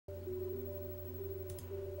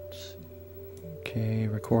Okay,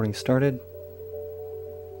 recording started.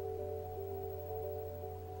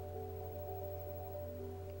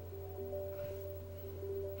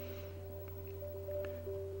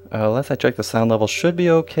 Last I checked, the sound level should be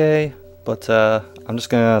okay, but I'm just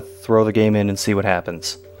gonna throw the game in and see what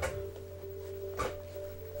happens.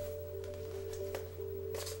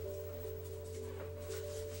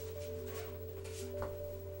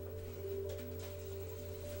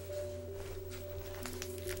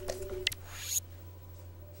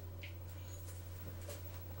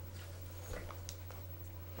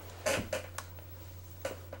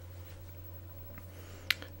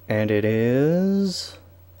 And it is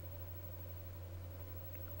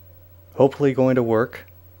hopefully going to work.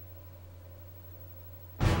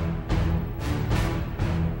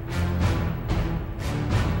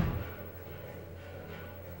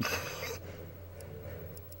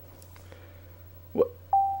 What?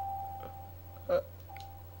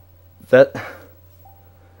 That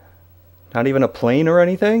not even a plane or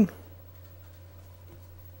anything?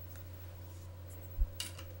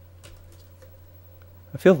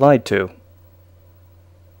 I feel lied to.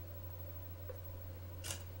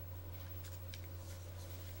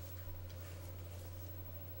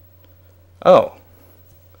 Oh.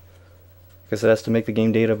 Guess it has to make the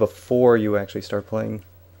game data before you actually start playing.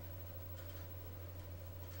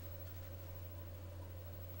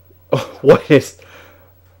 Oh, what is...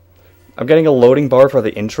 I'm getting a loading bar for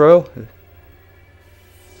the intro?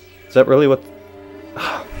 Is that really what...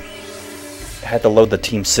 I had to load the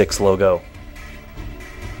Team 6 logo.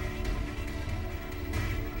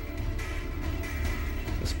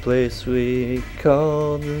 This place we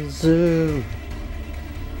call the zoo.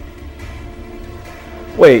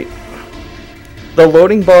 Wait, the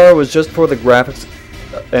loading bar was just for the graphics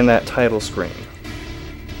and that title screen.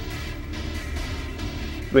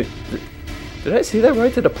 Wait, did I see that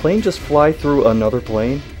right? Did a plane just fly through another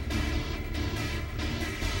plane?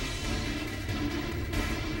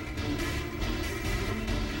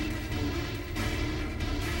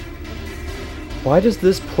 Why does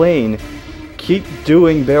this plane keep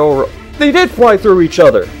doing barrel... They did fly through each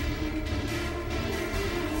other!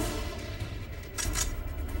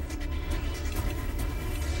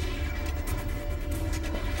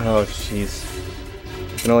 Oh, jeez.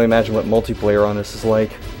 I can only imagine what multiplayer on this is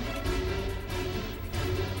like.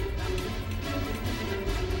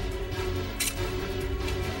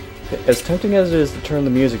 As tempting as it is to turn the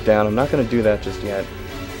music down, I'm not going to do that just yet.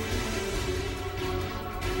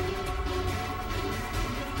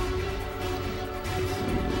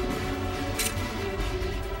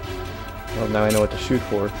 Well, now I know what to shoot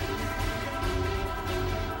for.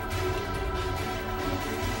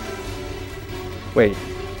 Wait.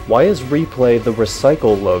 Why is replay the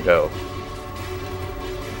recycle logo?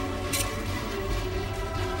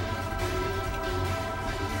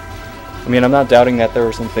 I mean, I'm not doubting that there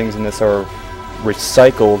are some things in this are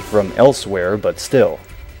recycled from elsewhere, but still.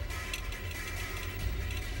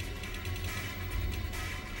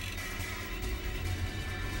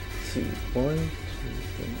 Let's see, 1, 2,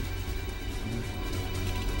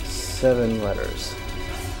 3, 7 letters.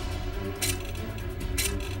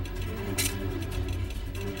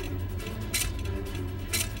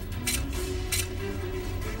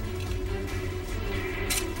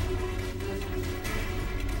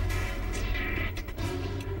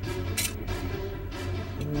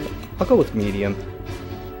 I'll go with medium.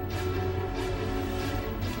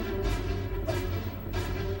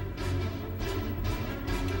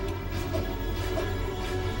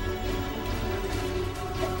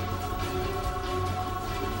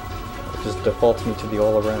 It just defaults me to the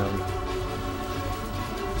all around.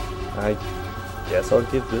 I guess I'll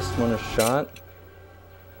give this one a shot.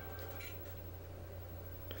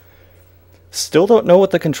 Still don't know what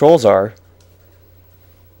the controls are.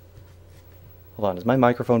 Hold on, is my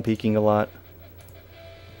microphone peaking a lot?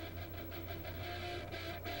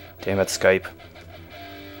 Damn it, Skype.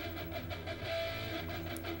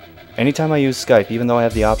 Anytime I use Skype, even though I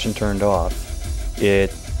have the option turned off, it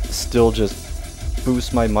still just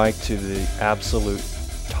boosts my mic to the absolute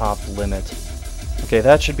top limit. Okay,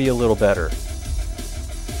 that should be a little better.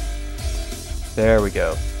 There we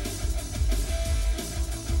go.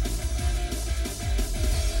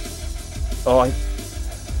 Oh,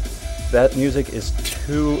 that music is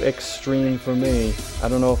too extreme for me. I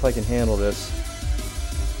don't know if I can handle this.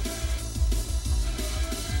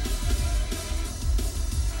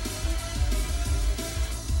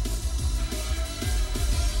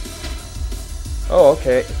 Oh,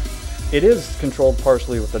 okay. It is controlled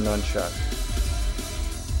partially with the nunchuck.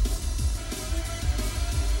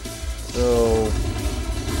 So...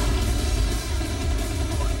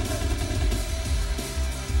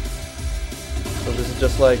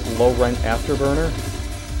 just like low rent Afterburner.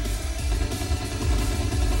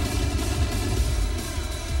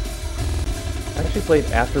 I actually played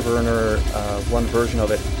Afterburner, one version of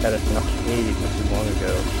it at an arcade not too long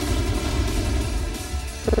ago.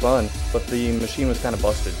 Fun, but the machine was kind of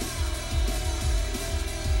busted.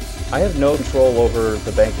 I have no control over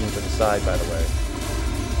the banking to the side, by the way.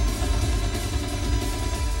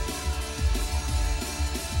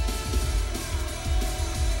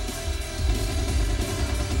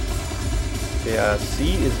 Okay,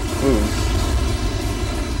 C is boost.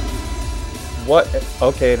 What?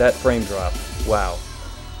 Okay, that frame drop. Wow.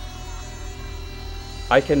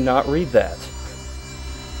 I cannot read that.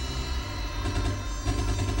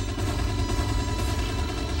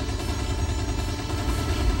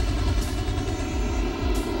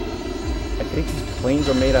 I think these planes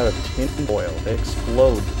are made out of tin foil. They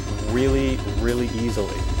explode really, really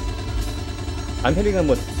easily. I'm hitting them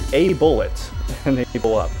with a bullet, and they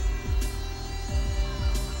blow up.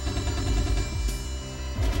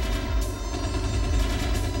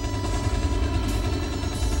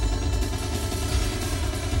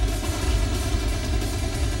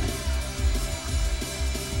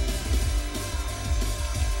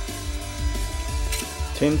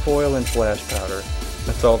 Tin foil and flash powder.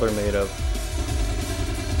 That's all they're made of.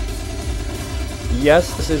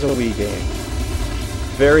 Yes, this is a Wii game.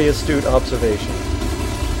 Very astute observation.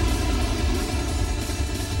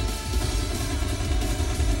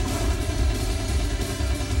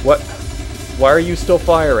 What? Why are you still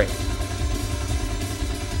firing?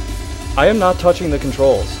 I am not touching the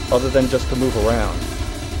controls, other than just to move around.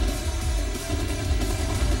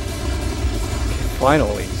 Okay,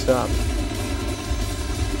 finally, stop.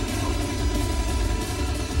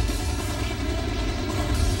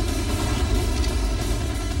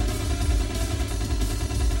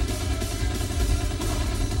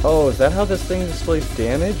 Oh, is that how this thing displays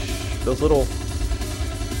damage? Those little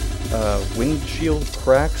windshield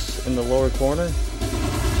cracks in the lower corner?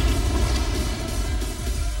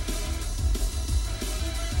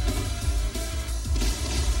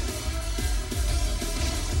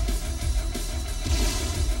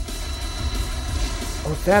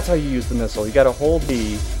 Oh, that's how you use the missile. You gotta hold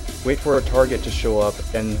B, wait for a target to show up,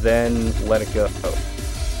 and then let it go.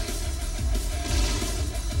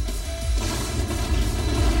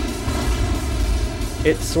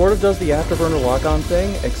 It sort of does the Afterburner lock-on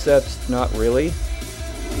thing, except not really.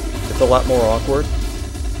 It's a lot more awkward.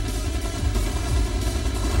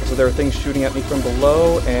 So there are things shooting at me from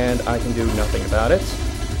below, and I can do nothing about it.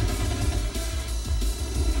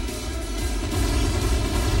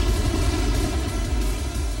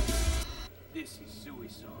 This is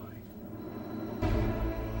suicide.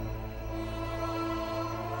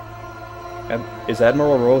 Is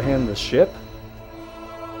Admiral Rohan the ship?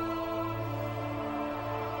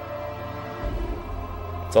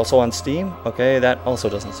 It's also on Steam? Okay, that also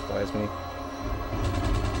doesn't surprise me.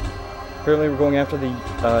 Apparently we're going after the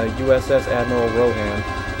USS Admiral Rohan.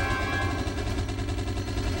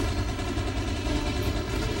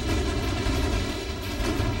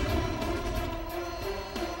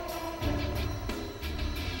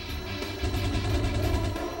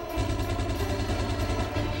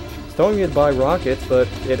 It's telling me to buy rockets, but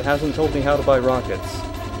it hasn't told me how to buy rockets.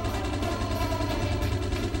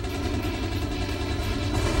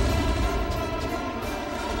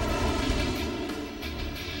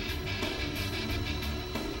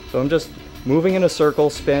 So I'm just moving in a circle,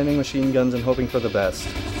 spamming machine guns, and hoping for the best.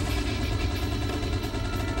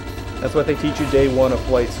 That's what they teach you day one of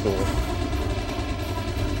flight school.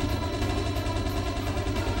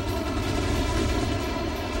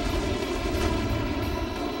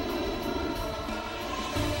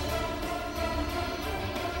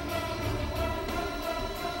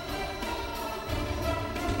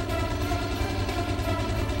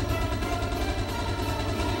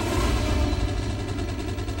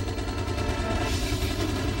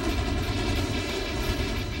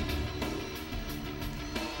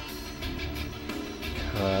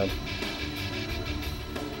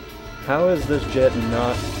 How is this jet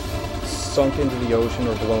not sunk into the ocean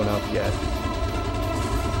or blown up yet?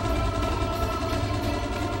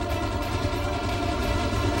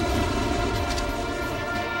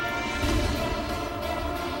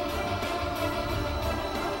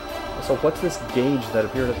 So what's this gauge that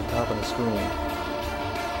appeared at the top of the screen?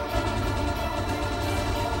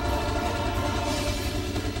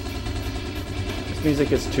 This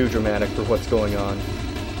music is too dramatic for what's going on.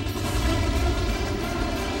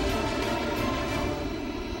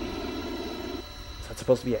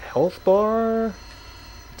 Supposed to be a health bar?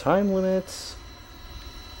 Time limits?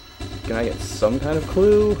 Can I get some kind of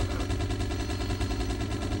clue?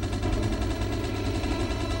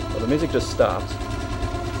 music just stopped.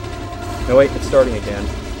 No, wait, it's starting again.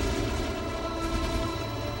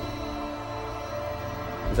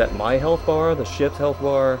 Is that my health bar? The ship's health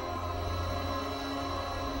bar?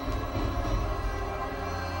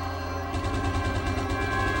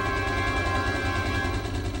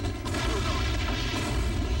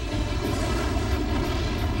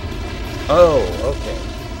 Oh, okay.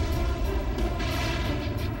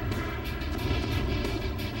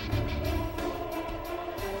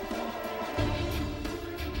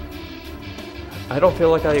 I don't feel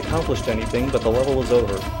like I accomplished anything, but the level was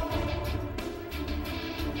over.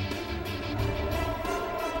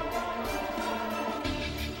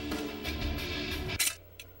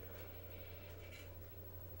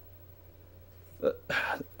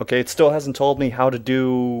 Okay, it still hasn't told me how to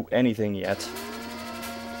do anything yet.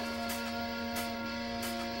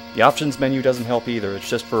 The options menu doesn't help either, it's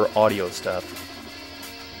just for audio stuff.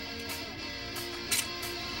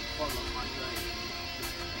 Follow my guide.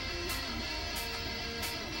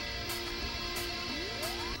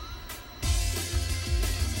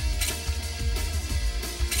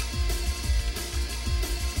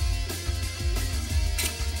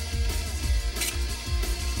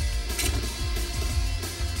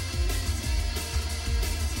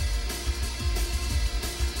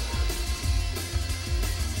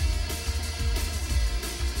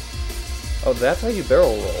 Oh, that's how you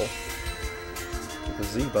barrel roll. With the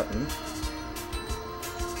Z button.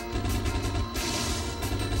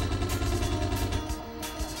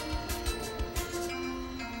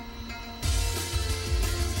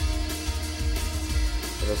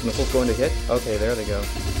 Are those missiles going to hit? Okay, there they go.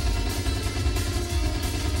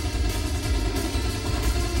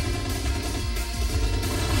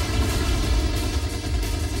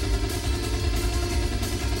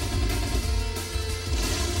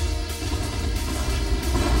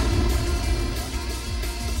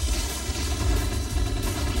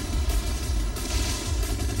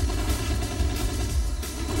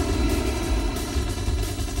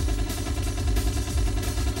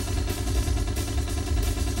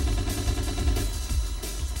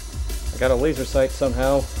 Got a laser sight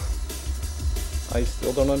somehow. I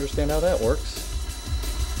still don't understand how that works.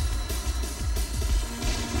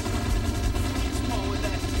 Small with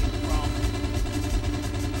that came from.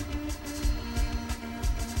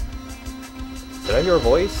 Did I hear a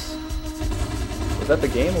voice? Was that the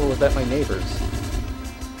game or was that my neighbors?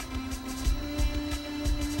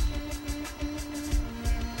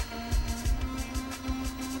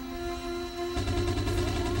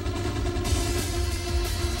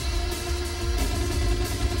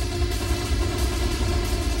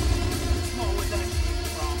 Small with that came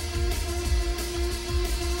from.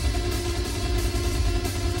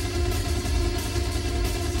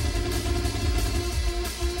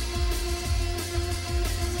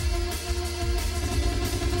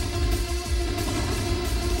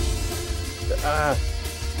 Ah!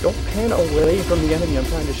 Don't pan away from the enemy I'm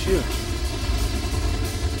trying to shoot.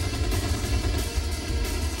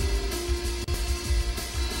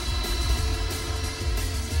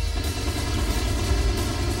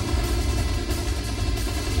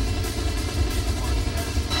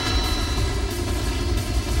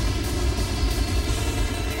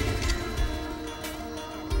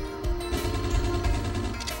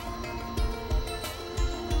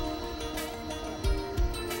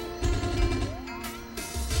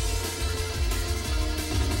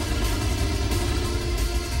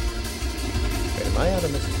 Am I out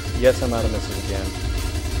of missiles? Yes, I'm out of missiles again.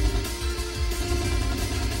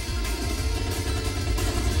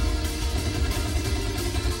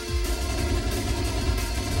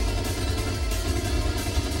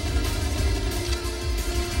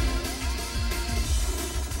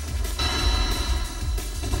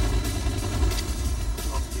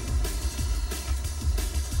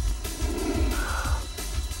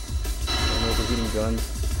 I'm overheating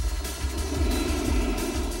guns.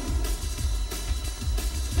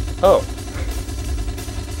 Oh.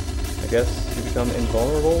 I guess you become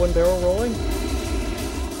invulnerable when barrel rolling?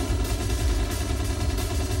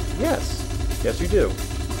 Yes. Yes, you do.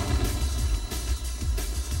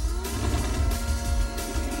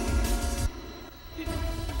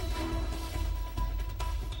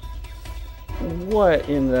 What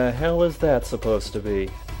in the hell is that supposed to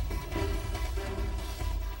be?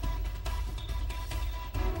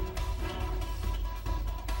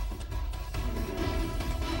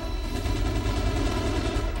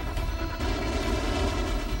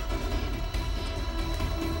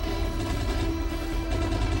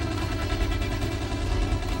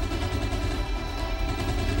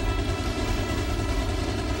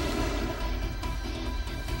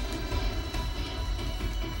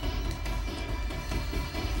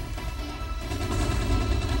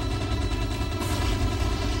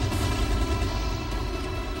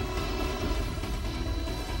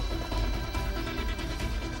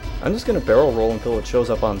 I'm just gonna barrel roll until it shows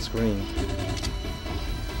up on screen.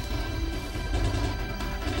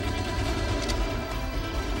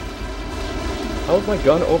 How is my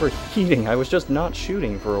gun overheating? I was just not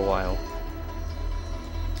shooting for a while.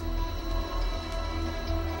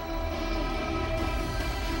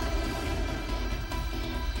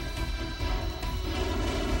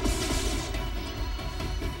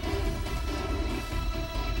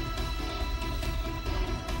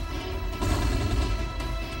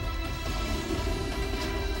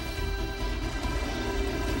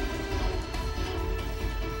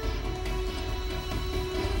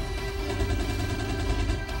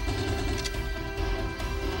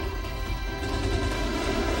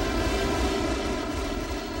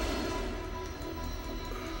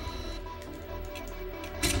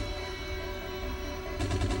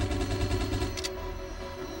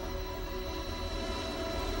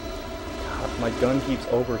 My gun keeps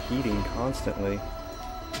overheating constantly,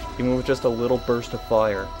 even with just a little burst of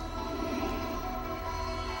fire.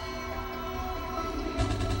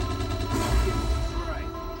 Right.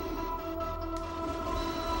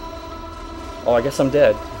 Oh, I guess I'm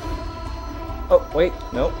dead. Oh, wait,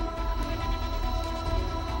 nope.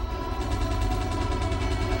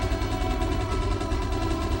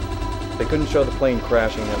 They couldn't show the plane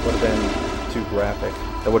crashing, that would have been too graphic.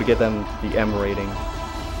 That would have given them the M rating.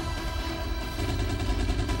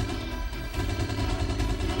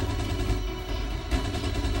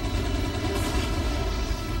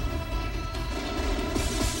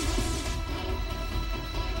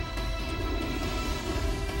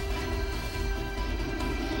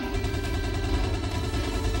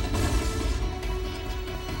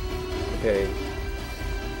 Okay,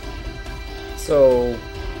 so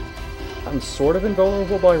I'm sort of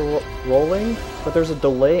invulnerable by rolling, but there's a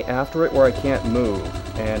delay after it where I can't move,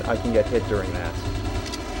 and I can get hit during that.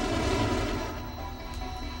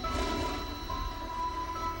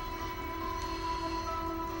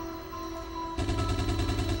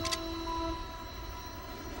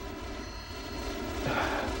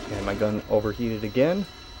 And my gun overheated again.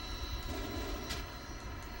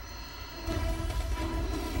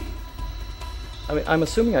 I mean, I'm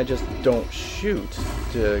assuming I just don't shoot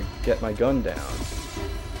to get my gun down.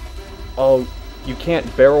 Oh, you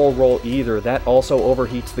can't barrel roll either. That also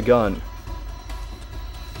overheats the gun.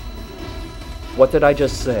 What did I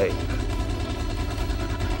just say?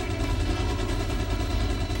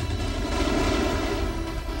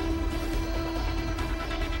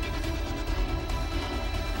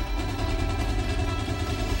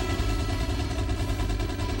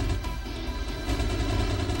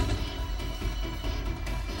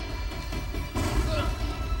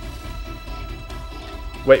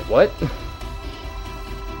 Wait, what?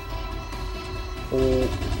 Oh,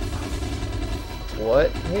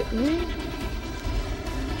 what hit me?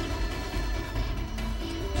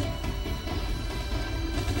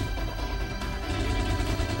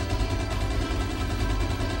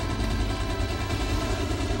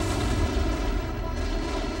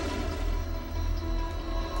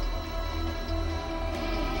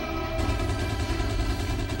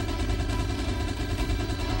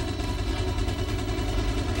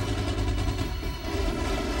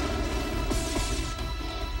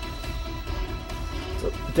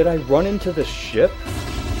 Did I run into the ship?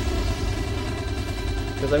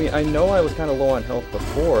 Because, I mean, I know I was kind of low on health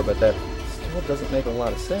before, but that still doesn't make a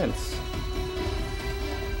lot of sense.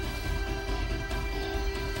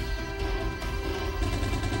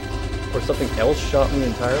 Or something else shot me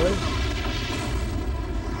entirely?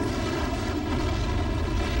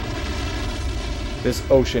 This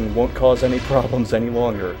ocean won't cause any problems any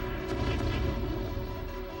longer.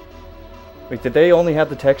 Wait, did they only have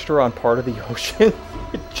the texture on part of the ocean?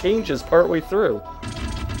 It changes partway through.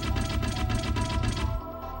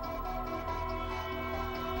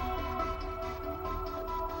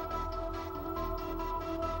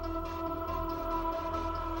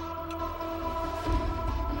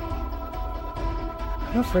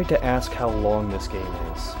 I'm afraid to ask how long this game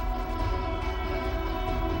is.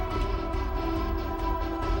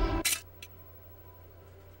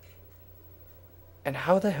 And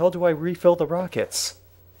how the hell do I refill the rockets?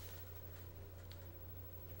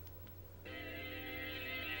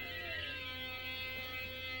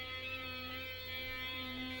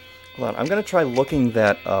 Hold on, I'm gonna try looking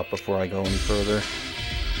that up before I go any further.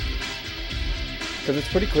 Because it's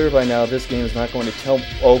pretty clear by now this game is not going to tell...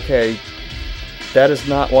 Okay, that is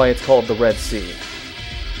not why it's called the Red Sea.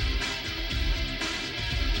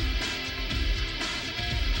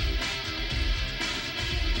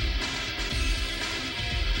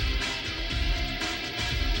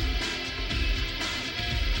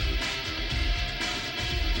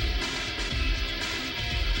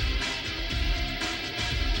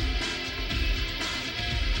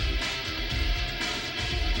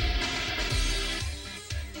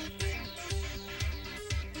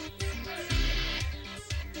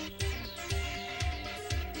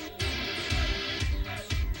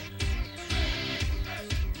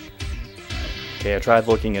 Okay, I tried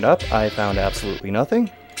looking it up. I found absolutely nothing.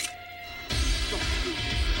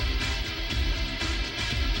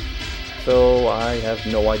 So I have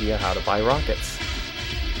no idea how to buy rockets.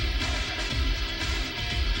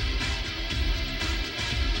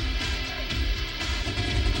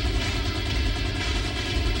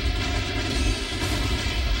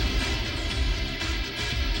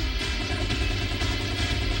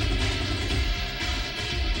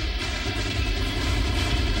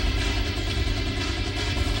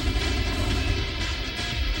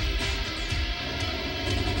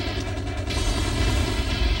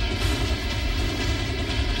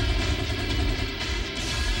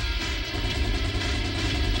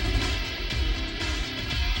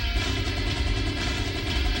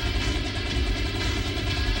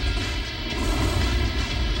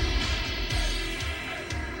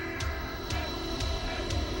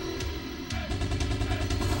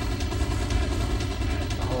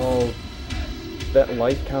 Oh, that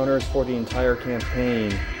life counter is for the entire campaign.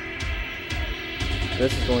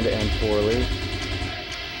 This is going to end poorly.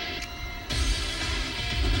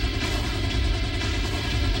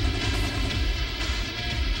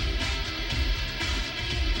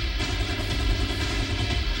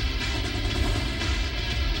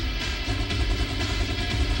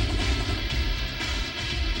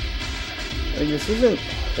 I mean, this isn't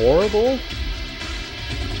horrible,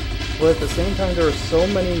 but at the same time there are so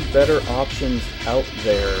many better options out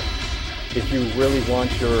there if you really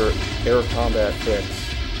want your air combat fix.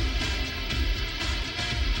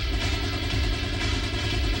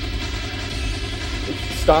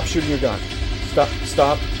 Stop shooting your gun.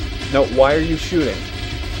 Stop. No, why are you shooting?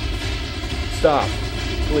 Stop,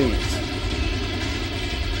 please.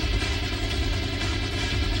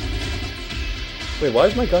 Wait, why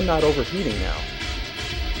is my gun not overheating now?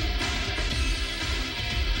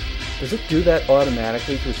 Does it do that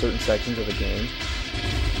automatically through certain sections of the game?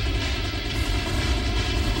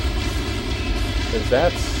 Because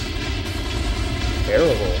that's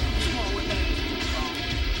terrible.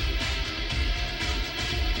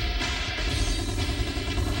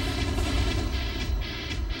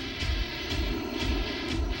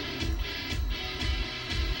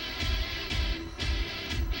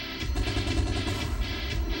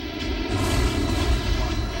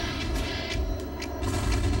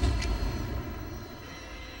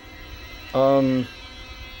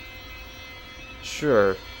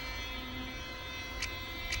 Sure.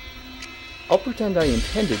 I'll pretend I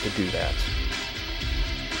intended to do that.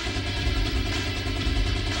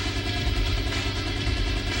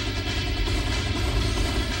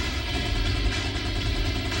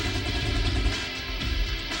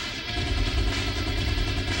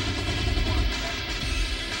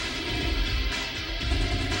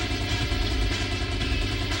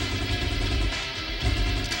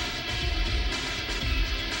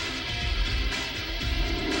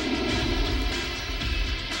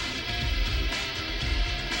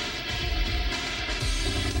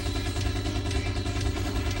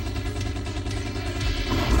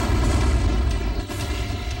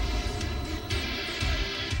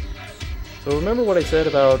 So remember what I said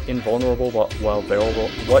about invulnerable while vulnerable?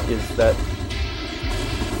 What is that?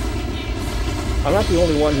 I'm not the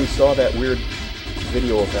only one who saw that weird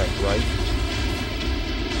video effect, right?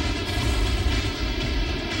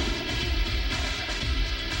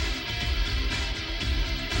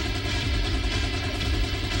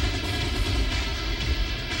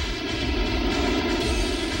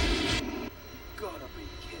 Gotta be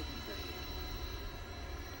kidding me.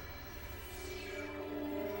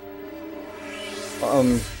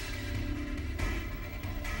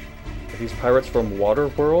 Are these pirates from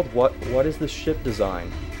Waterworld? What is this ship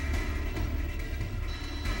design?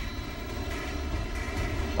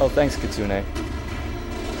 Oh, thanks, Kitsune.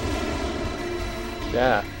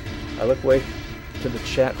 Yeah, I look away to the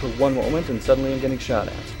chat for one moment and suddenly I'm getting shot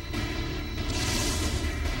at.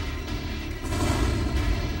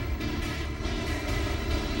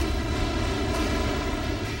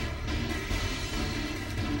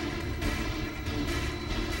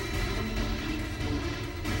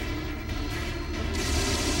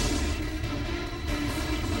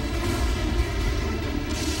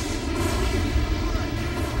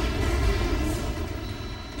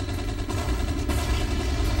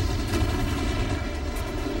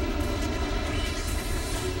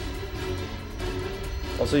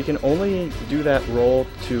 Also, you can only do that roll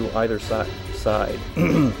to either side.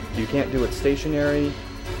 You can't do it stationary,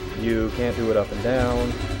 you can't do it up and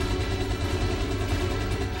down.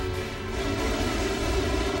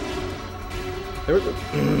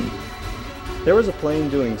 There was a plane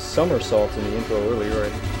doing somersaults in the intro earlier.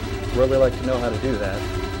 I'd really like to know how to do that.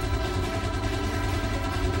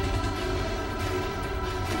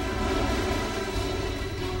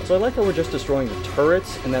 So I like how we're just destroying the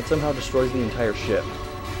turrets, and that somehow destroys the entire ship.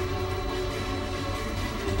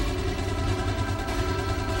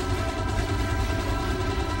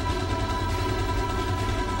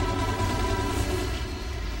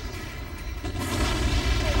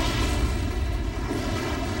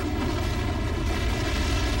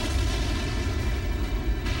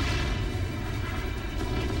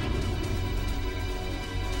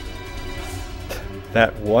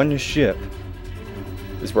 That one ship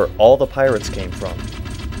is where all the pirates came from.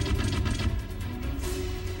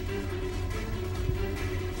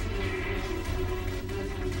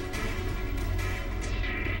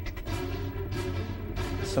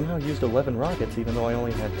 Somehow used 11 rockets even though I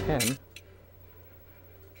only had 10.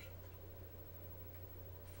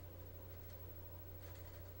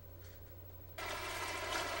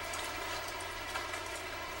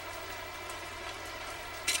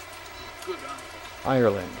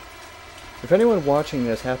 Ireland. If anyone watching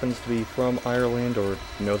this happens to be from Ireland or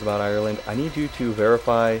knows about Ireland, I need you to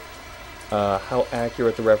verify how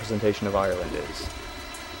accurate the representation of Ireland is.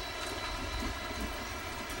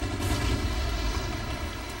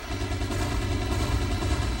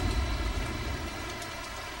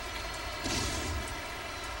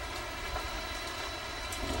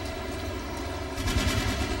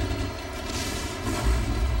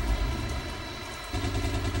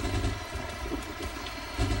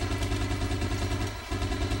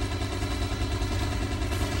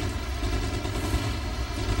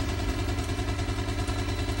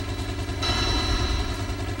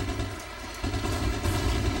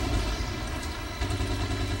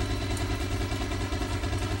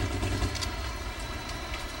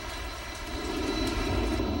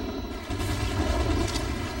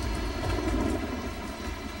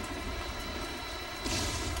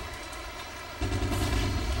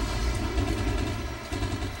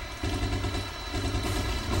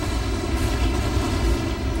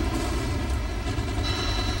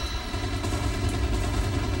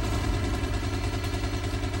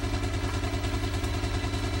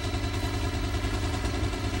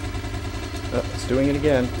 It's doing it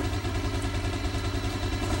again.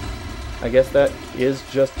 I guess that is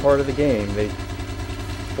just part of the game. They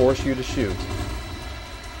force you to shoot.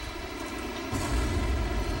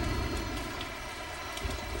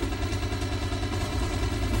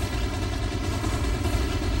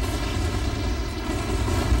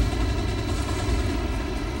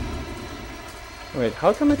 Wait,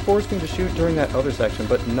 how come it forced me to shoot during that other section,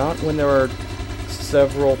 but not when there are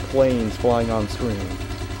several planes flying on screen?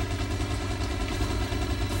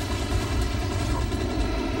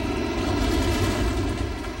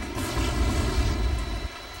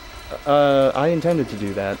 I intended to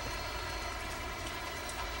do that.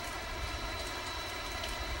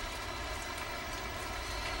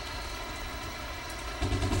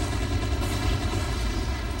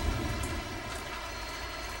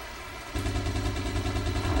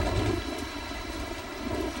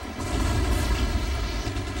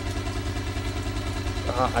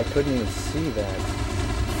 I couldn't even see that.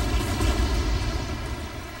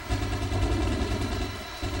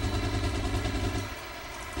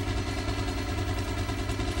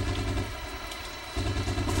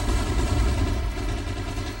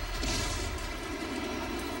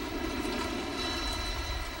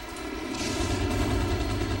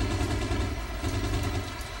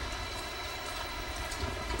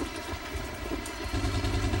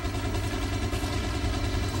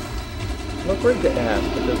 I'm afraid to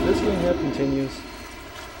ask, but does this game have continues?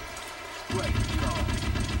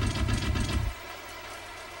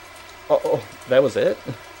 Oh, that was it?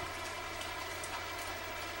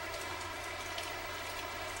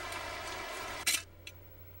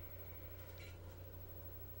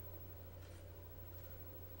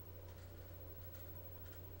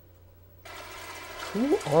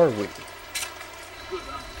 Who are we?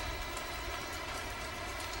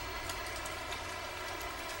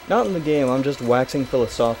 Not in the game, I'm just waxing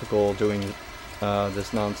philosophical doing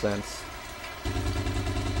this nonsense.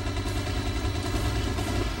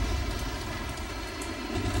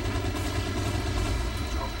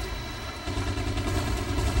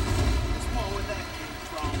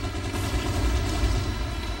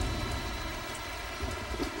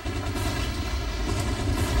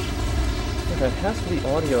 That has to be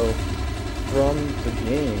audio from the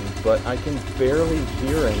game, but I can barely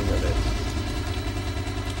hear any of it.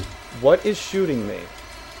 What is shooting me?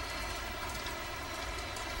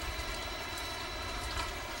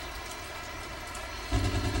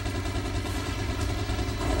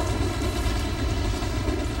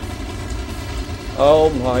 Oh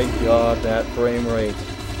my god, that frame rate.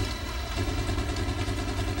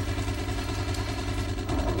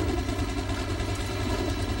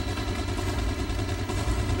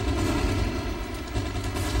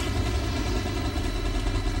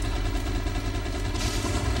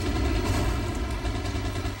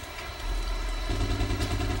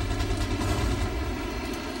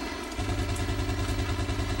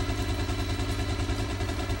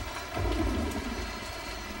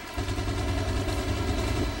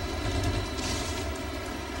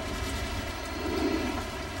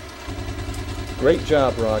 Great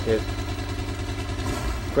job, Rocket.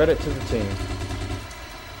 Credit to the team.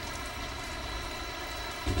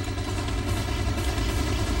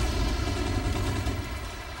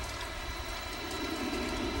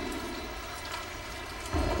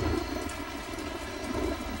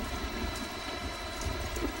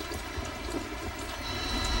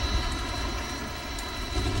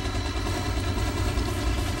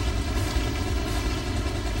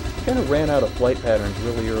 Kind of ran out of flight patterns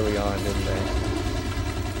really early on, didn't they?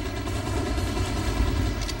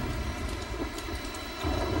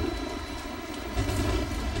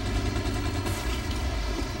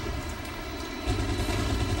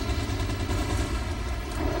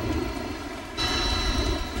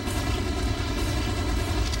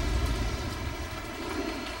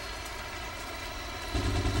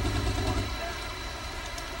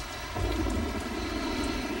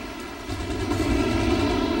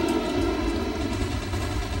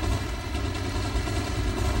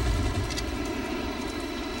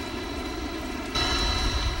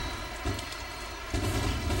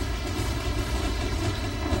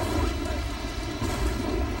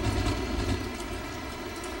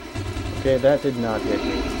 Okay, that did not hit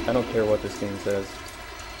me. I don't care what this game says.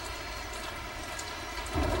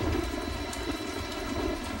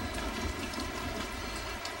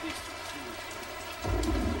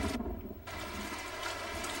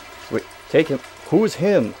 Wait, take him. Who's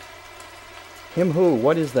him? Him who?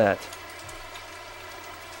 What is that?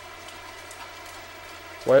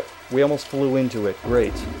 What? We almost flew into it.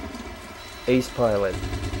 Great. Ace pilot.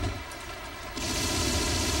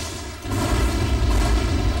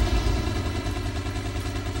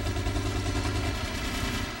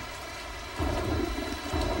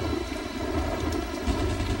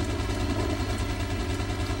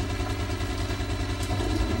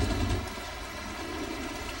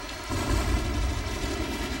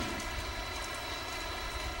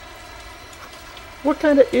 What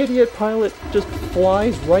kind of idiot pilot just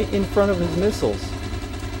flies right in front of his missiles?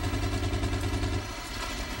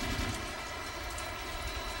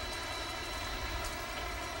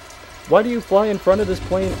 Why do you fly in front of this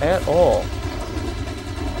plane at all?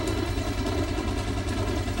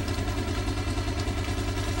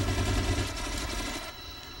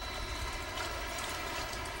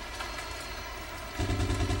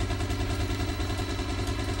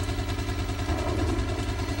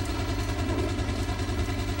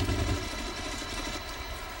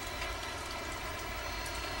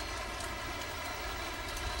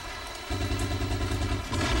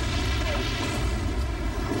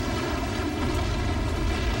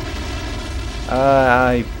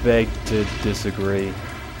 I beg to disagree.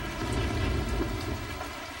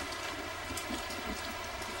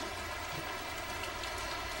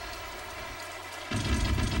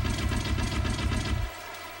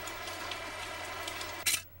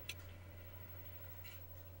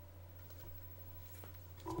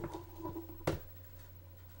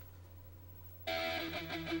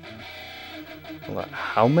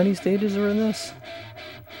 How many stages are in this?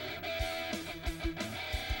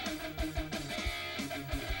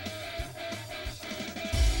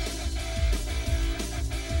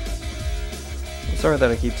 Sorry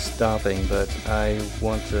that I keep stopping, but I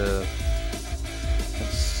want to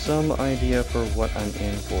have some idea for what I'm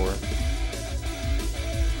in for.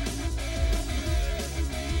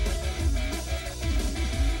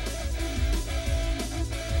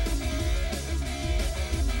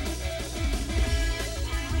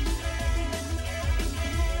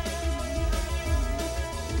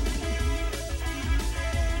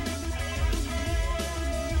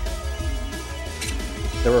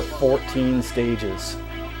 There were 14 stages.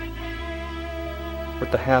 We're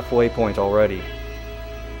at the halfway point already.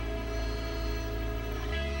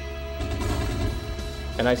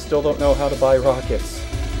 And I still don't know how to buy rockets.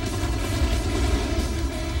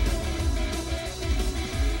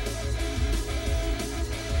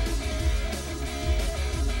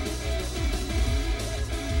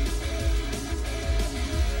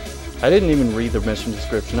 I didn't even read the mission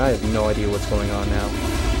description. I have no idea what's going on now.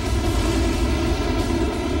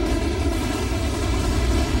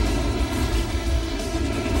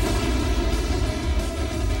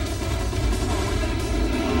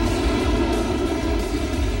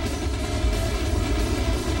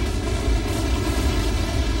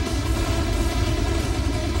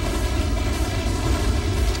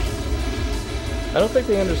 I don't think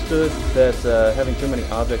they understood that having too many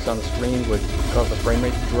objects on the screen would cause the frame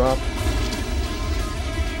rate to drop.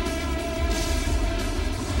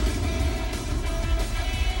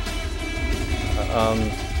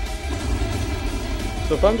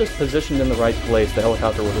 So if I'm just positioned in the right place, the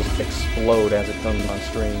helicopter will just explode as it comes on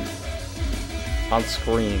screen. on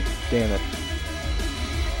screen. Damn it.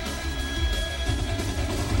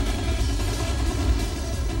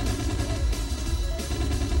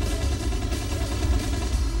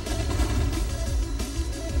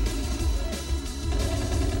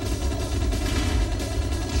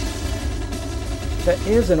 That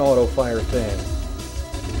is an auto-fire thing.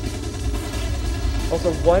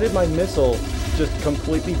 Also, why did my missile just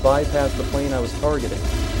completely bypass the plane I was targeting?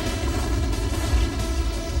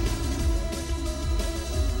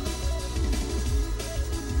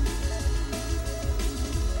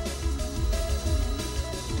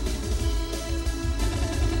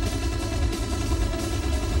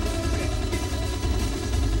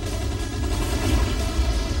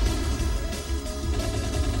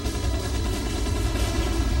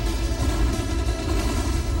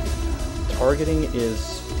 Targeting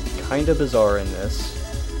is kind of bizarre in this.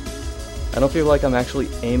 I don't feel like I'm actually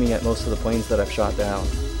aiming at most of the planes that I've shot down.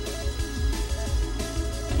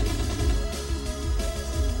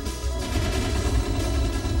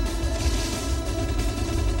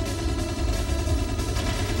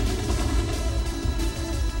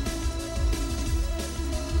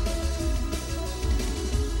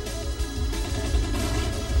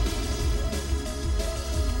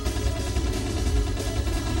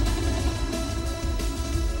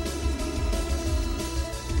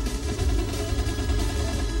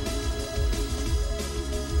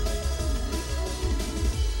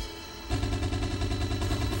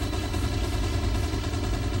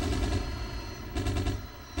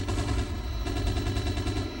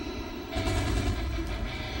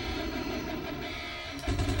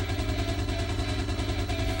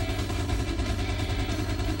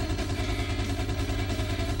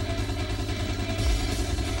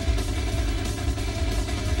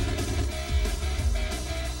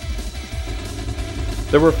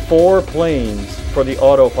 There were 4 planes for the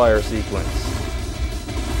auto-fire sequence.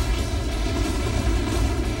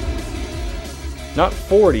 Not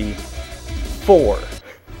 40, 4.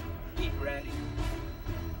 Get ready.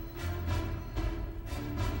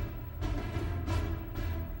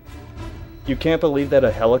 You can't believe that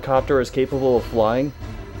a helicopter is capable of flying?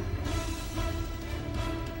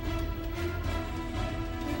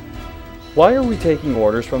 Why are we taking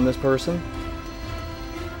orders from this person?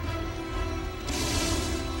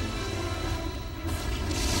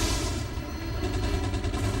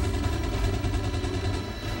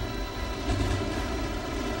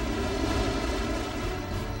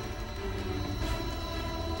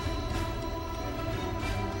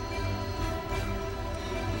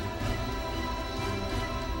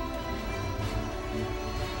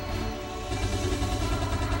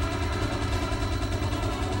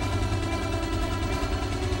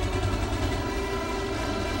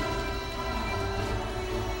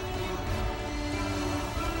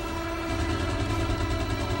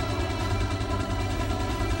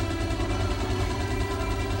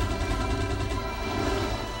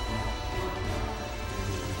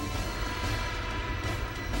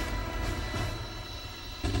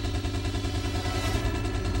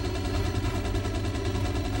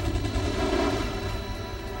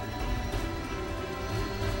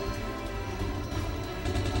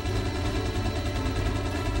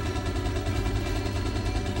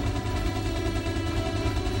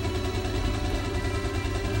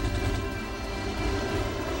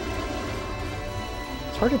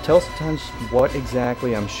 It's hard to tell sometimes what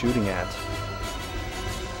exactly I'm shooting at.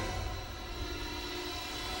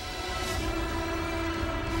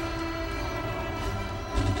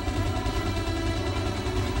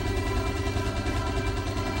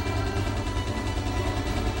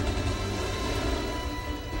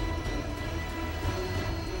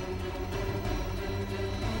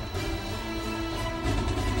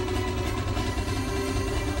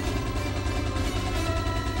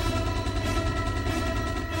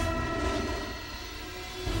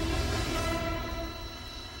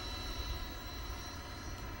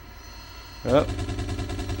 Oh,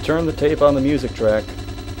 turn the tape on the music track.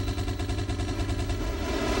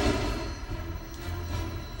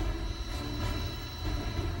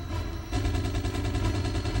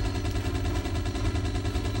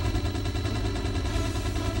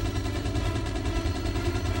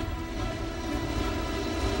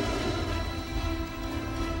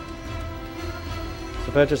 So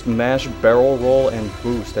if I just mash barrel roll and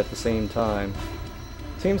boost at the same time,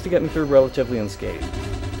 seems to get me through relatively unscathed.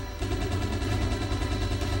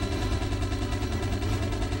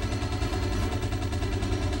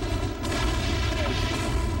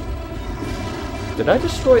 Did I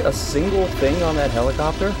destroy a single thing on that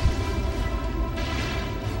helicopter?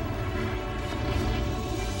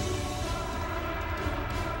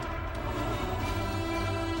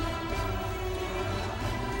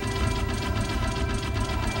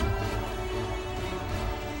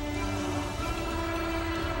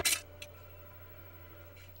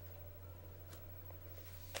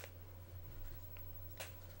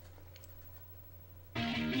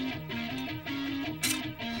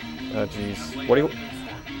 Oh jeez. What do you...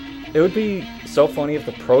 It would be so funny if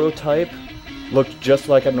the prototype looked just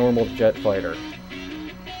like a normal jet fighter.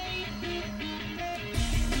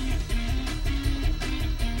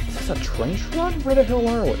 Is this a trench run? Where the hell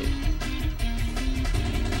are we?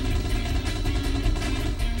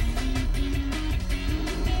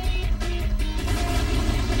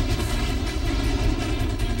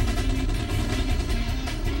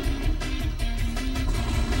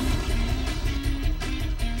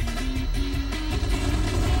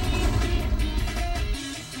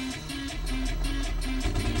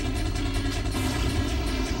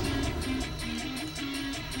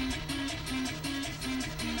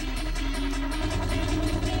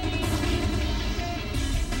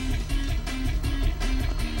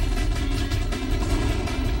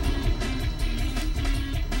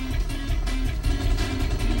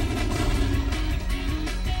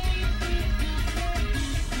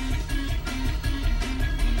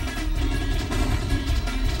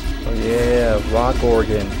 Yeah, rock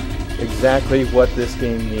organ. Exactly what this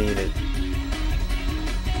game needed.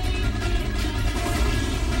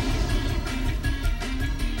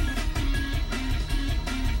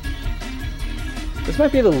 This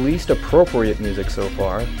might be the least appropriate music so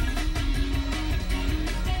far.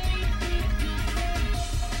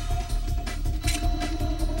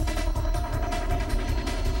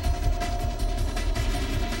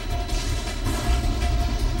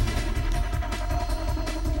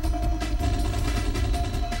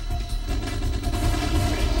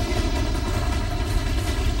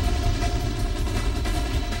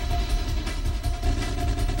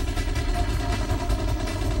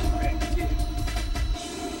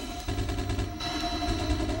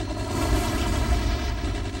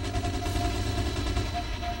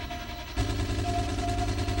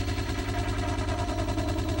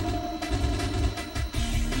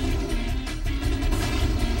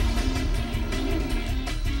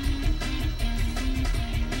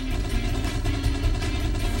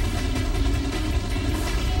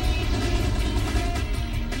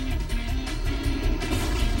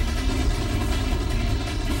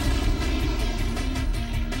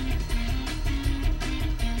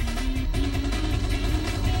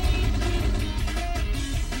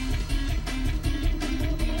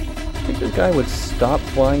 This guy would stop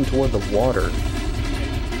flying toward the water.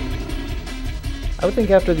 I would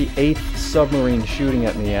think after the 8th submarine shooting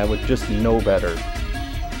at me, I would just know better.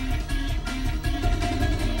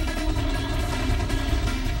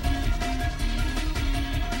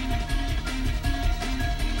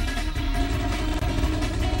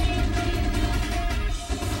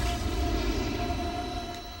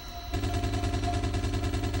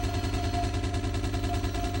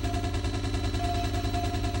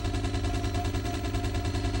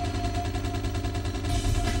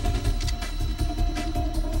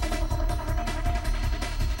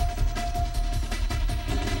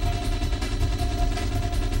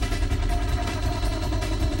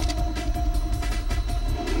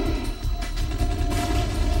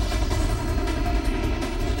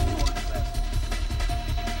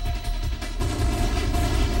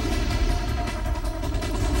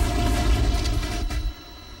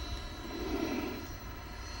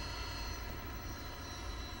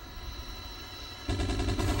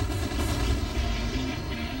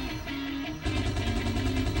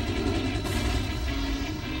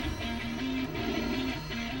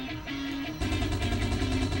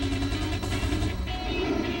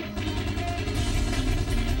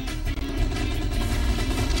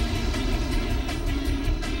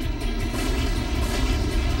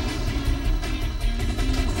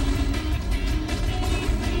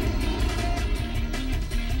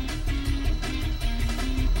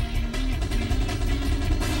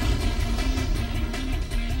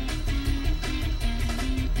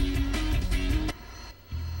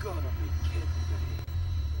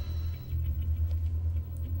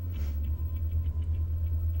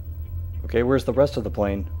 Okay, where's the rest of the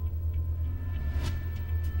plane?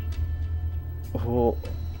 Oh.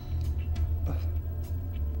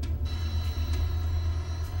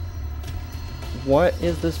 What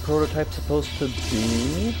is this prototype supposed to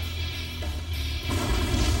be?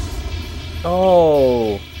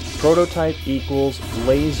 Oh, prototype equals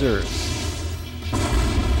lasers.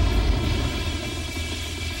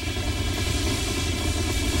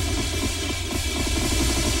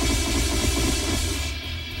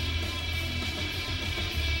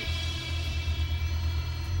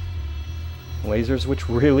 Lasers which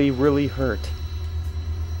really, really hurt.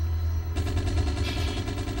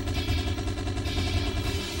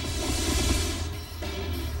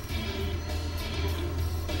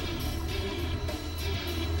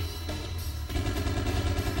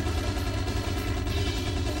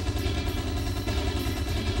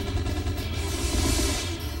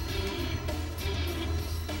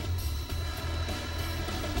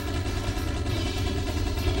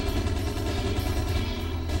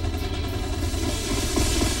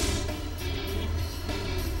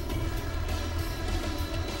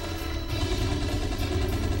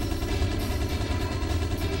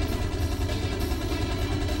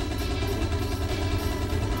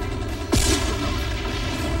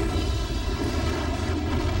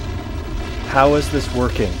 How is this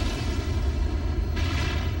working?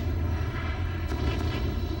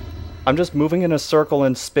 I'm just moving in a circle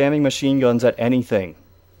and spamming machine guns at anything.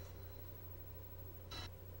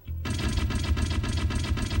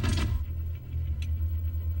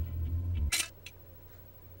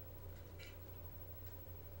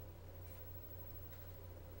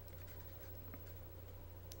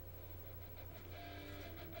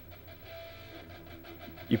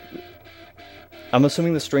 I'm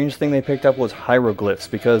assuming the strange thing they picked up was hieroglyphs,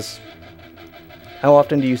 because how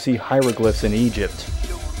often do you see hieroglyphs in Egypt?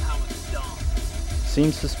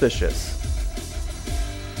 Seems suspicious.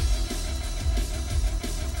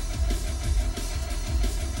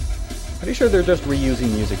 Pretty sure they're just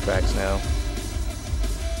reusing music tracks now.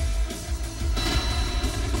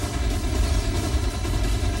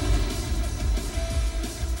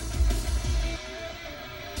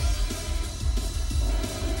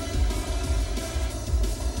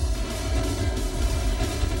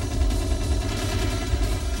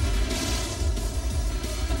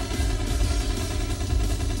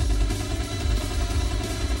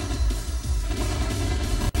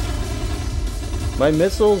 My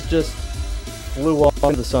missiles just flew off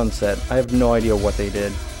into the sunset. I have no idea what they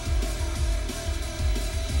did.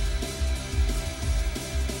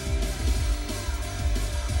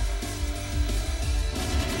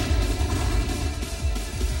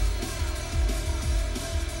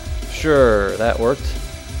 Sure, that worked.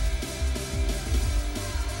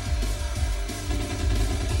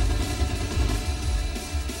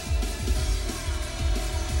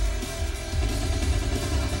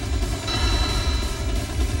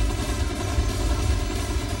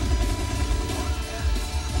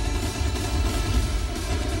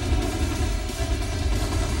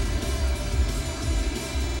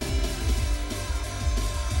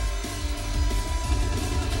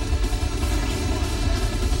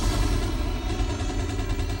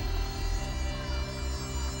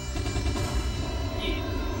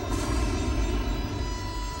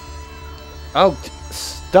 Oh,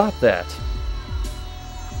 stop that.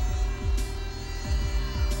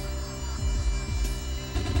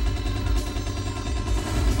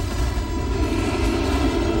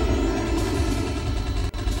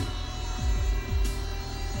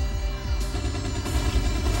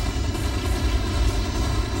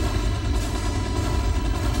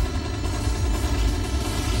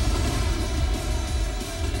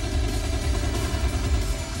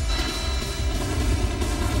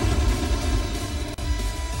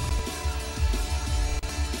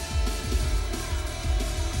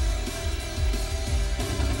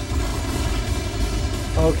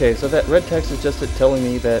 Okay, so that red text is just telling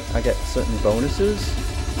me that I get certain bonuses.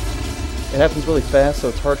 It happens really fast, so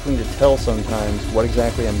it's hard for me to tell sometimes what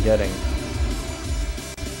exactly I'm getting.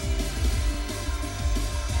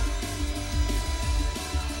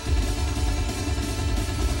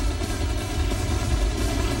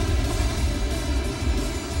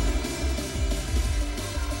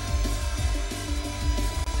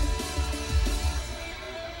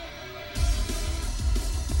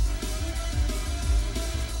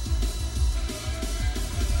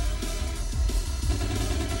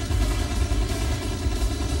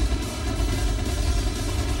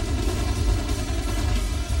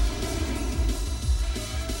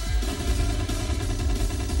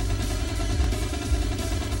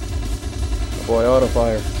 Boy, auto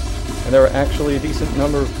fire. And there are actually a decent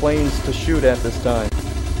number of planes to shoot at this time.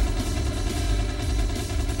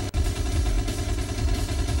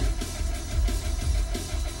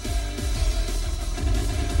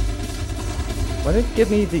 Why did it give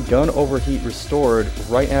me the gun overheat restored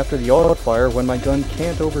right after the auto fire when my gun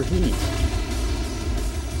can't overheat?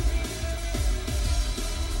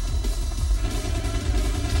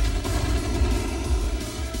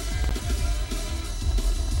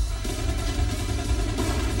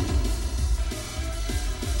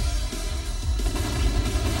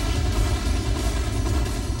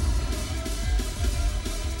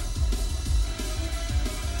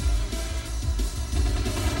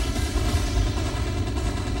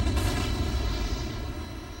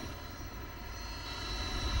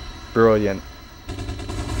 Brilliant.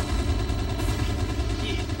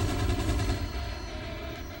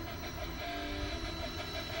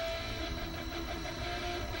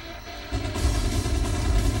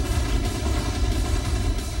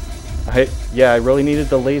 Yeah, I really needed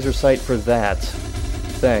the laser sight for that.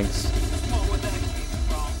 Thanks.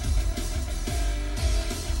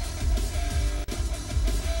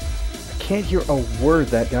 I can't hear a word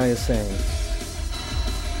that guy is saying.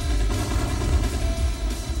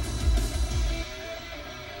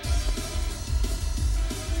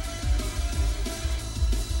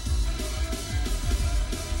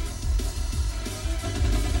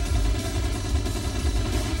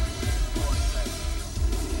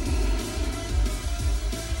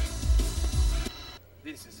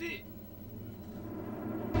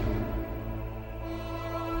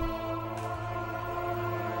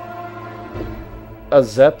 A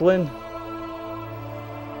Zeppelin?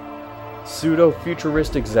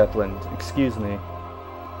 Pseudo-futuristic Zeppelin, excuse me.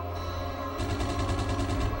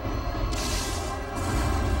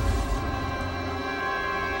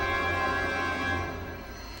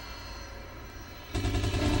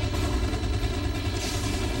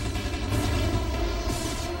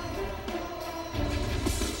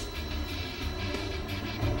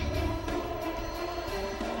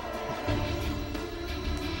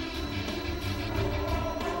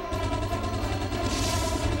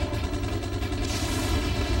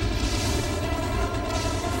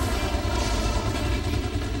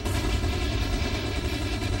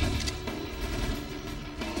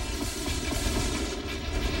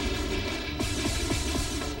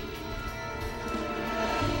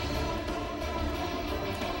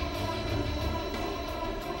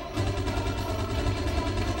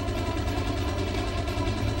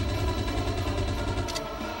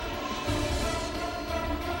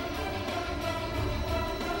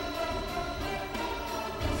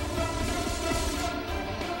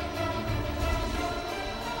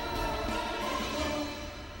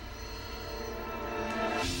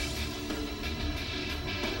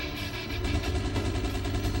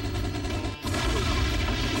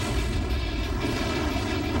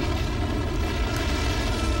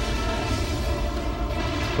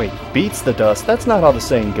 Wait, beats the dust? That's not how the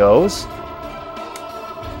saying goes.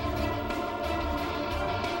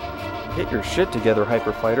 Get your shit together,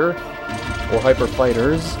 Hyper Fighter. Or Hyper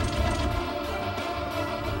Fighters.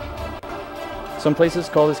 Some places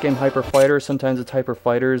call this game Hyper Fighter, sometimes it's Hyper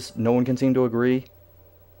Fighters. No one can seem to agree.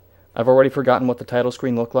 I've already forgotten what the title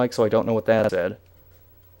screen looked like, so I don't know what that said.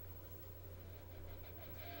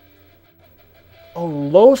 Oh,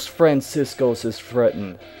 Los Franciscos is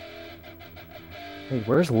threatened. Hey,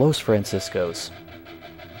 where's Los Franciscos?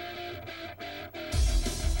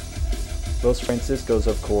 Los Franciscos,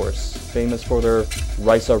 of course. Famous for their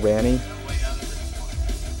rice rani.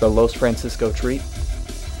 The Los Francisco treat.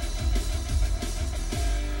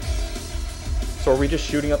 So are we just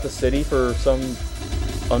shooting up the city for some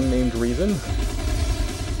unnamed reason?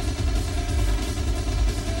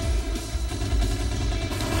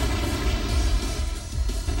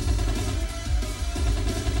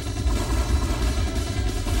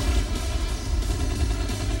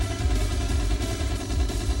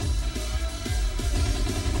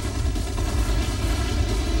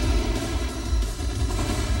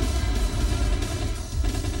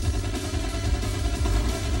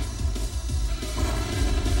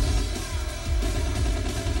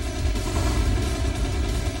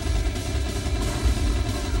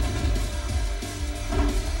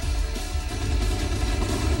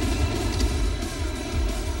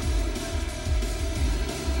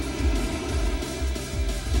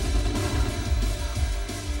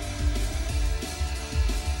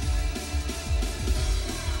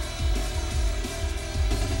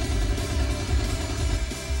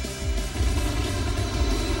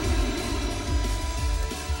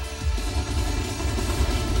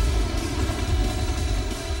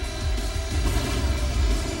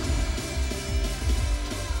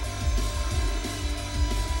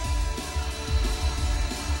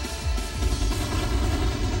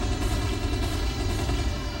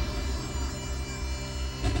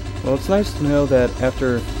 Well, it's nice to know that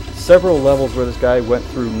after several levels where this guy went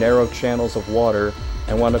through narrow channels of water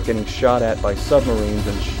and wound up getting shot at by submarines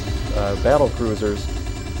and battle cruisers,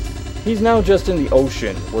 he's now just in the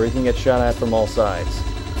ocean where he can get shot at from all sides.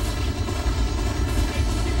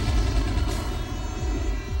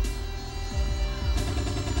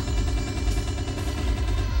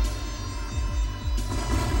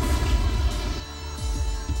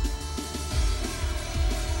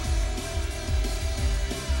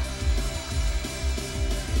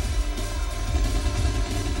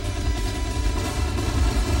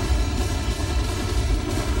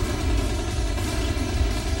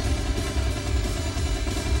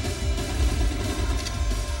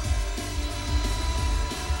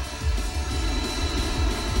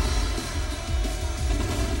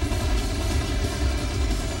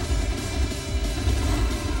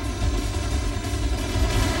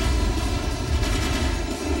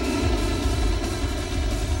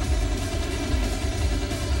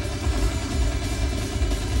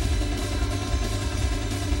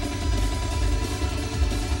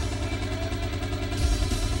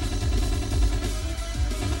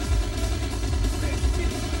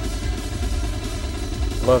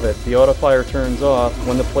 Love it. The autofire turns off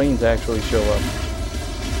when the planes actually show up.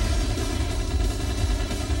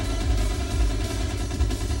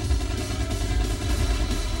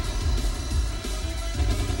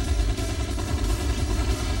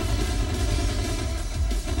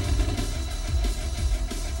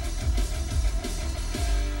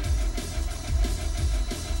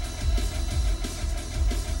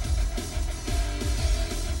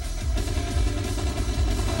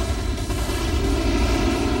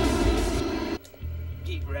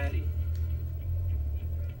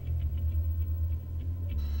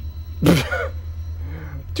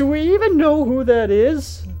 Do we even know who that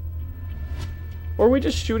is? Or are we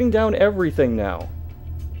just shooting down everything now?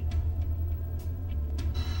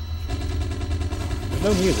 There's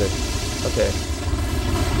no music. Okay.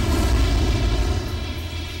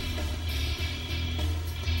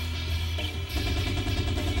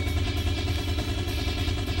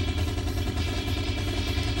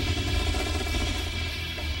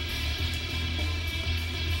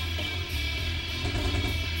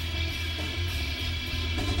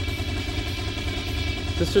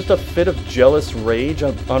 Is this just a fit of jealous rage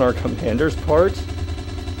on our commander's part?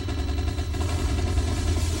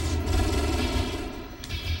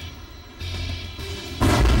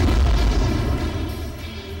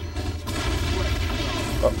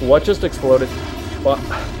 What just exploded?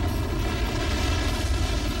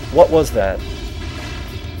 What was that?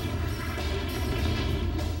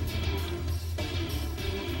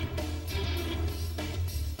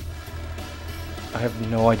 I have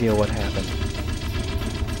no idea what happened.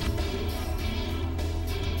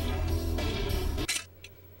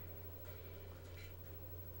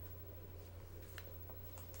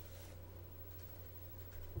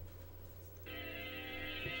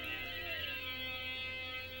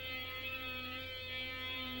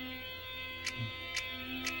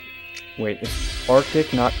 Wait, it's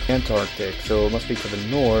Arctic, not Antarctic, so it must be to the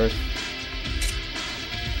north.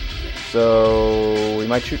 So we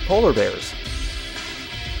might shoot polar bears.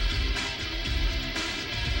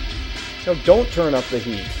 No, don't turn up the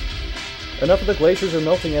heat. Enough of the glaciers are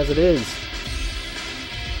melting as it is.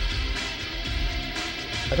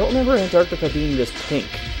 I don't remember Antarctica being this pink.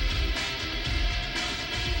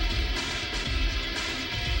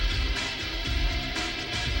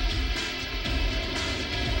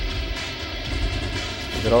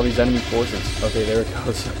 Look at all these enemy forces. Okay, there it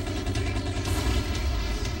goes.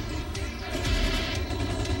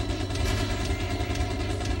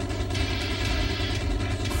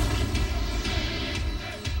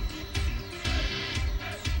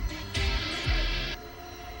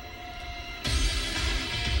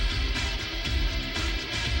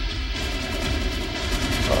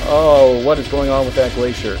 Oh, what is going on with that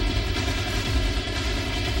glacier?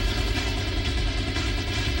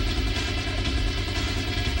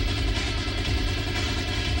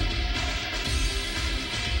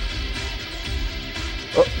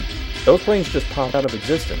 Oh, those planes just popped out of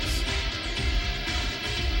existence.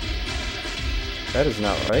 That is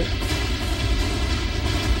not right.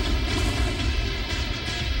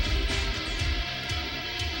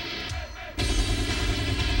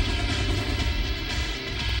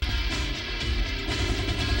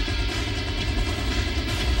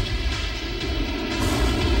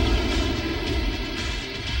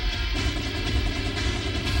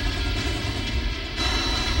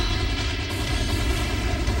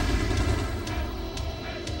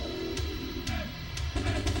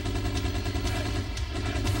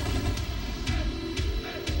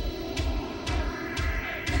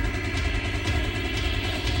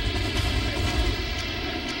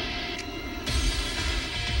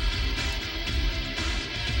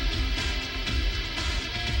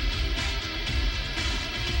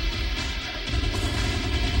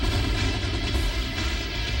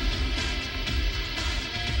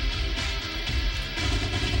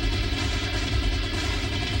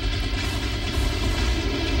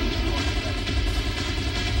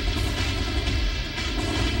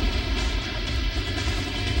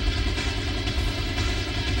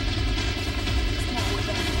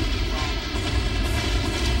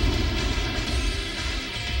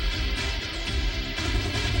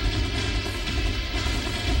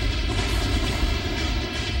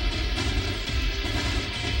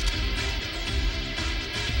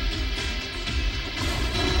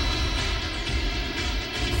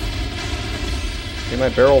 Okay, my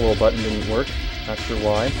barrel roll button didn't work. Not sure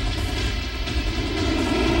why.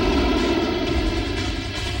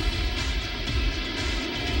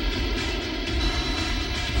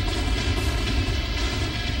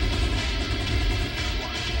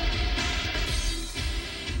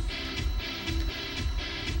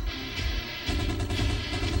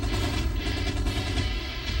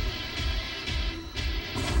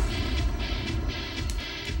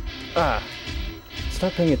 Ah!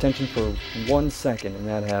 Stop paying attention for 1 second and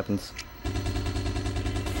that happens.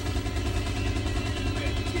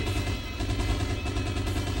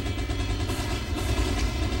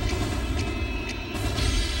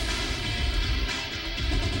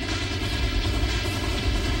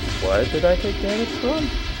 What did I take damage from?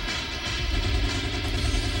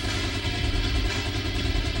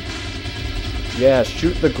 Yeah,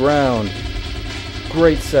 shoot the ground.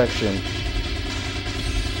 Great section.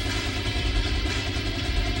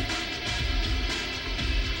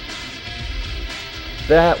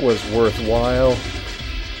 That was worthwhile.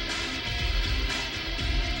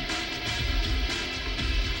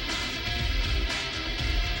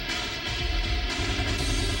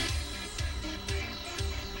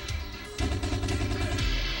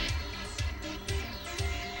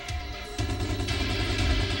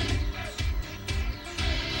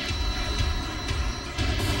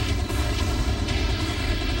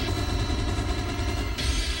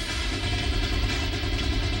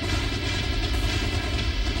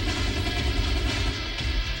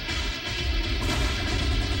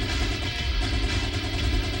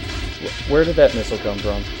 Where did that missile come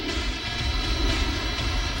from?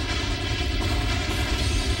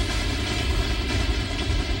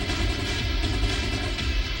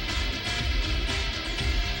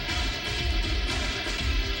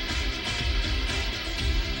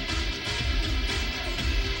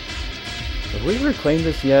 Have we reclaimed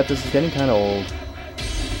this yet? This is getting kind of old.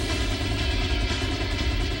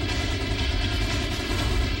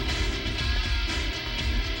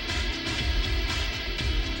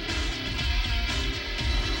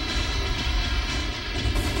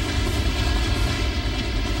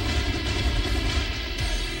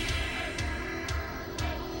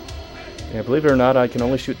 Yeah, believe it or not, I can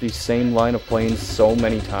only shoot the same line of planes so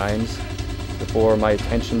many times before my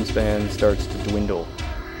attention span starts to dwindle.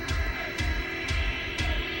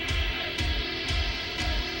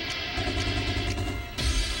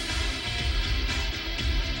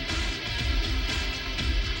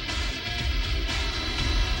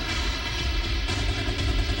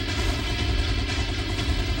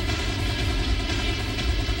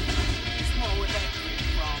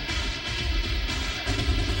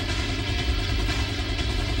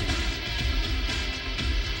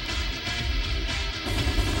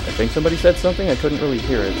 I think somebody said something, I couldn't really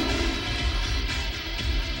hear it.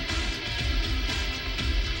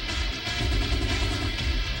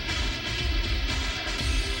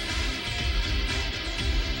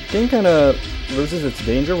 Game kind of loses its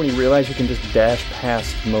danger when you realize you can just dash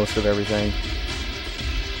past most of everything.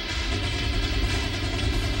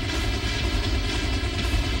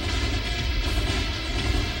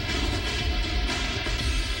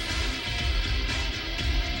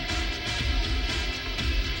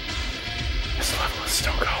 This level is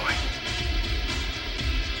still going.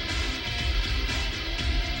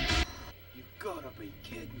 You gotta be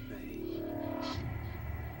kidding me.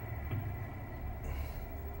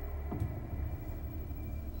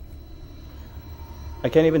 I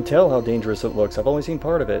can't even tell how dangerous it looks. I've only seen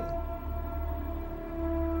part of it.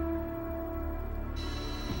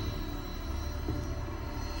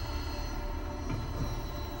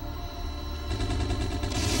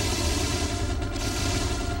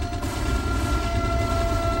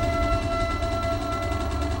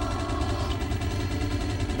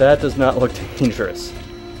 That does not look dangerous.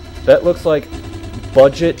 That looks like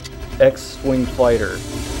budget X-Wing fighter.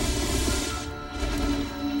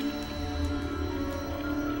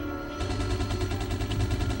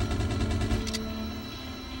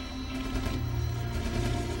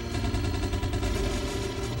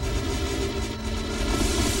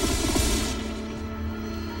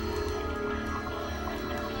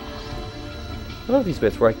 I love these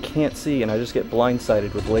bits where I can't see and I just get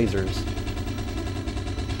blindsided with lasers.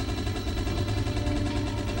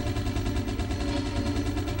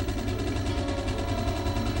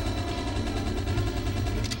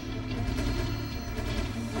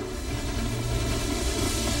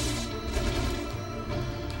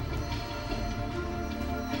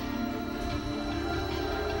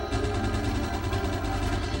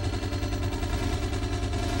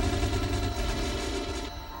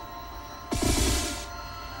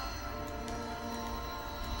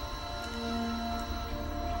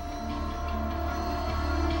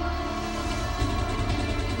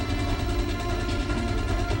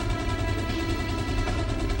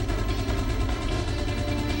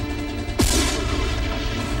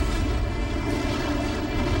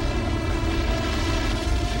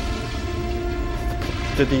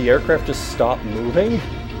 Did the aircraft just stop moving?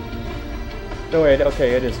 No wait,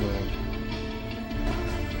 okay, it is moving.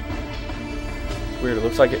 Weird, it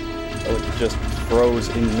looks like it just froze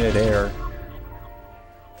in midair.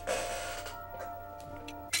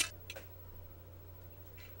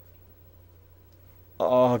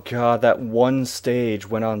 Oh god, that one stage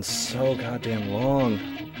went on so goddamn long.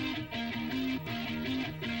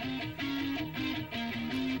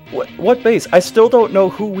 What base? I still don't know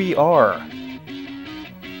who we are.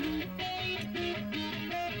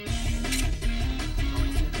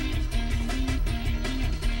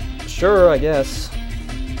 Sure, I guess.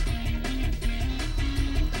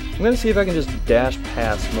 I'm gonna see if I can just dash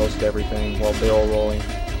past most everything while barrel rolling.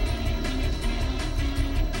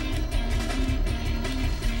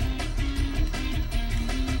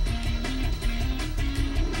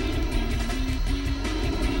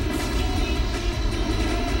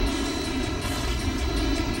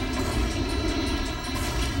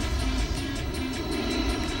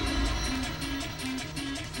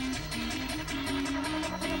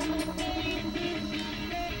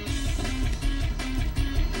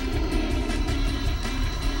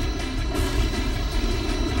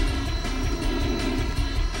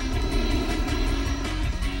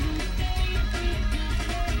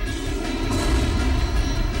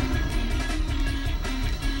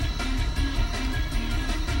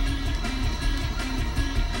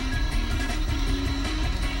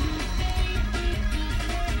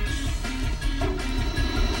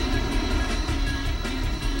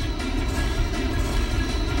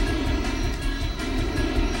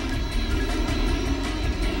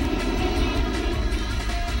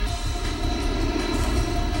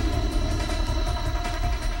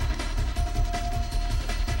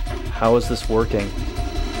 How is this working?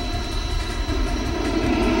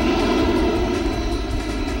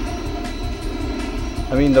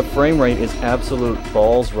 I mean, the frame rate is absolute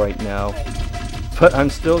balls right now, but I'm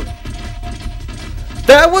still...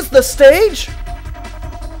 That was the stage?!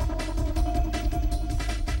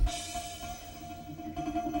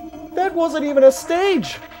 That wasn't even a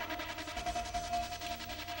stage!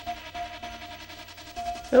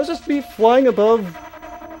 That was just me flying above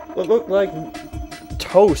what looked like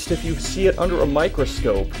toast if you see it under a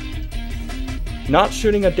microscope. Not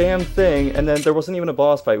shooting a damn thing, and then there wasn't even a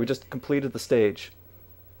boss fight, we just completed the stage.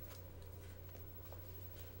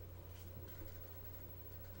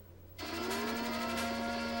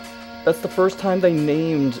 That's the first time they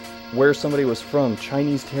named where somebody was from,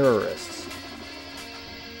 Chinese terrorists.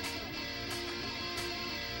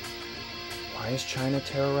 Why is China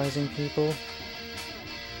terrorizing people?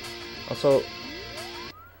 Also...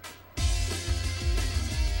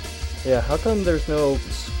 Yeah, how come there's no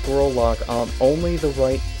scroll lock on only the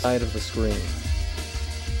right side of the screen?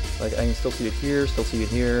 Like, I can still see it here, still see it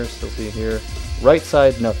here, still see it here. Right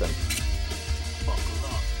side, nothing.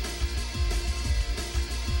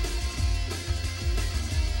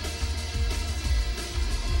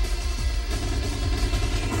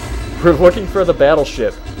 We're looking for the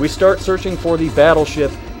battleship. We start searching for the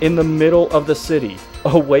battleship in the middle of the city,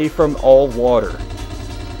 away from all water.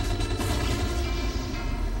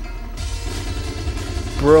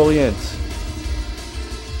 Brilliant.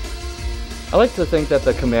 I like to think that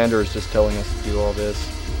the commander is just telling us to do all this.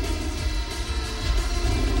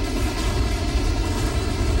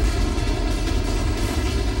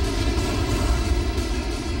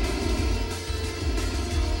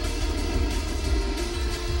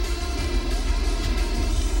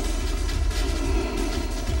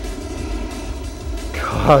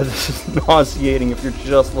 God, this is nauseating if you're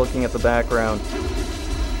just looking at the background.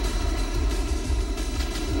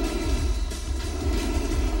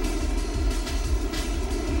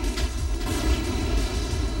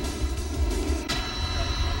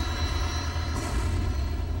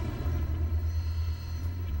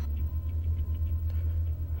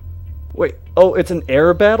 Wait, oh, it's an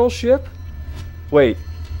air battleship? Wait,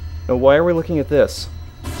 no, why are we looking at this?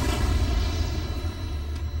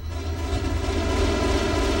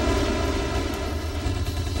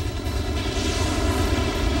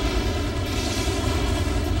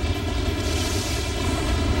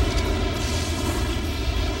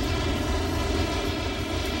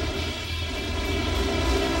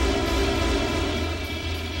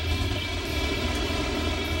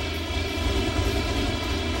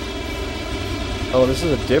 Oh, this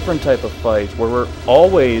is a different type of fight, where we're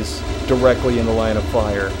always directly in the line of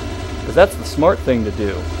fire. Because that's the smart thing to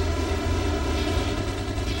do.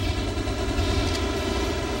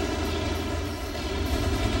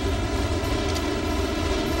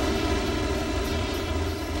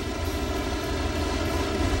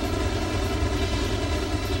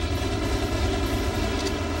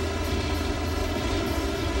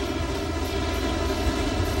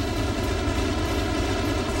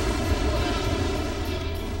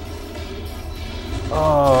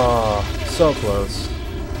 Oh, so close.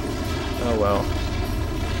 Oh well.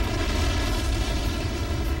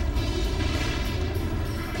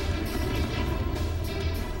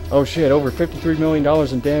 Oh shit, over $53 million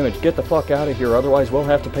in damage. Get the fuck out of here, otherwise we'll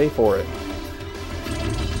have to pay for it.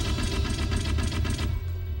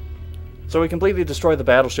 So we completely destroyed the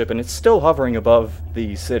battleship, and it's still hovering above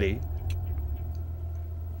the city.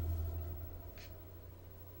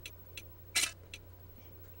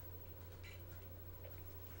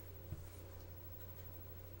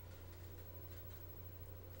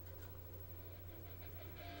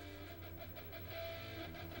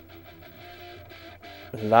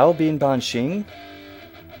 Lao Bin Ban Xing?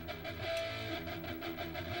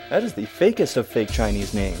 That is the fakest of fake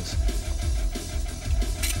Chinese names.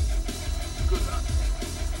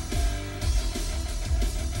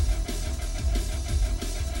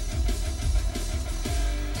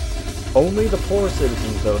 Only the poor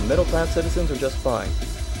citizens, though. Middle-class citizens are just fine.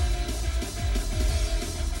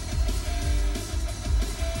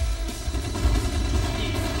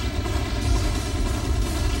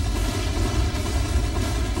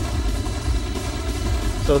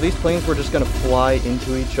 So these planes were just gonna fly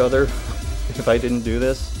into each other if I didn't do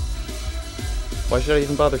this? Why should I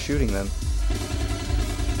even bother shooting them?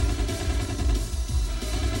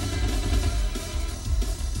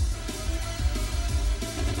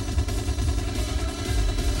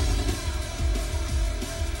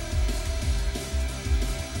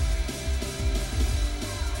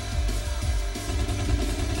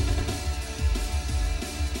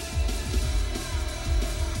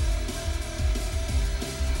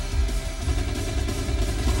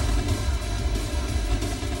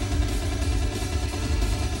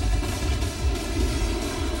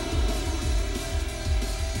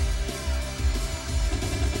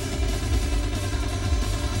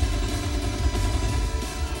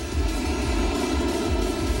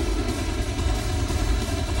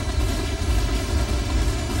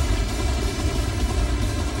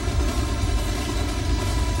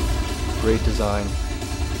 Great design.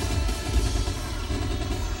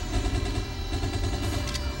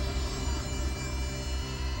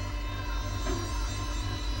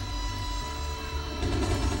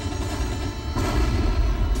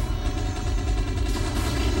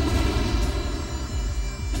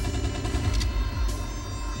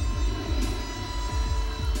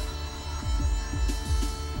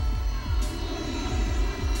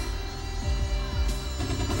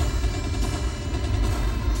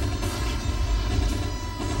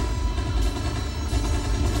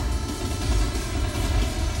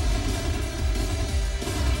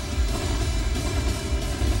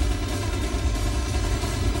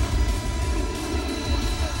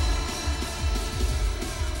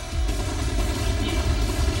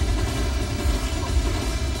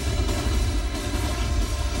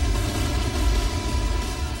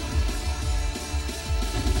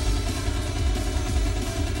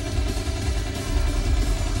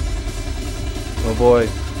 Oh boy.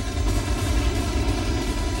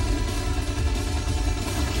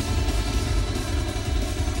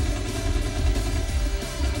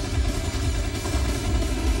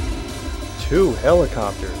 Two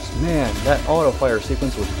helicopters. Man, that auto-fire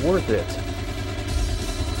sequence was worth it.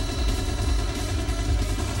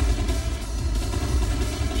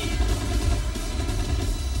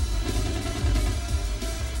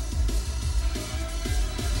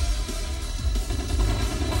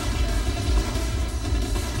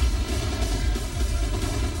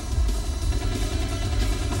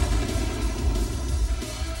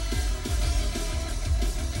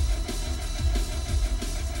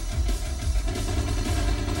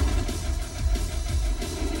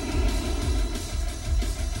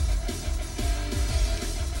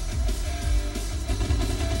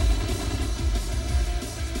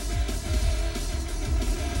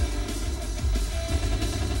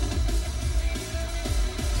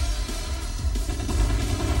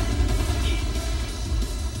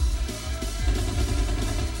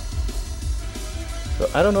 So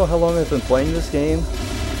I don't know how long I've been playing this game,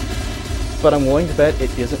 but I'm willing to bet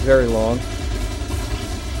it isn't very long.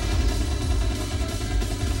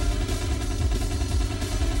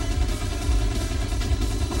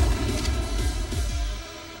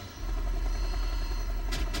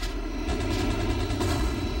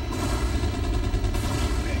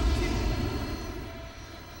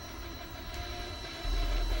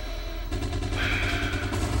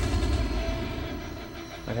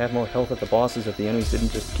 I'd have more health at the bosses if the enemies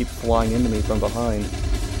didn't just keep flying into me from behind.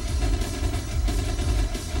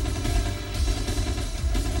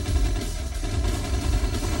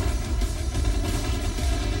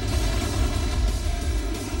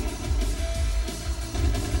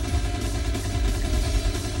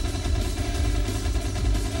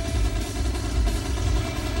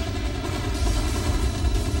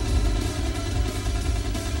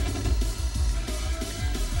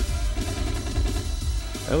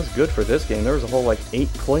 That was good for this game. There was a whole, like, 8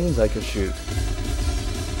 planes I could shoot.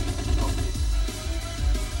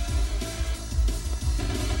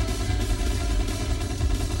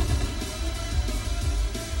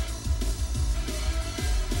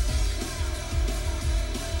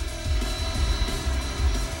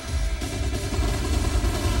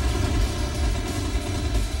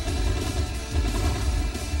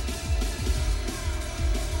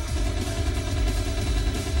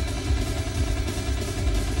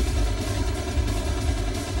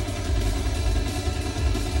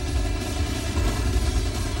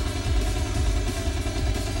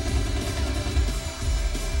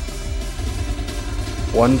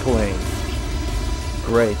 One plane.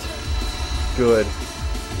 Great. Good.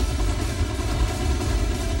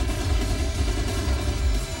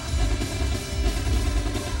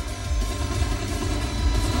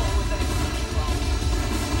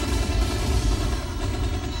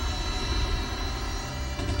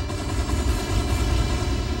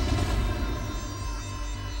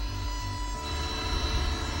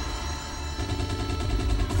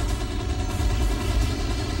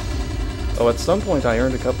 Oh, at some point I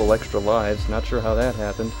earned a couple extra lives. Not sure how that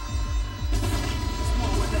happened.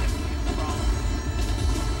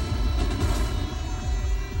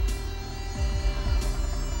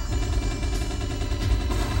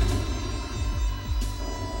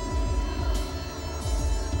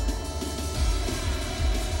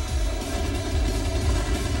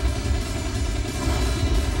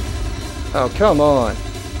 Oh, come on!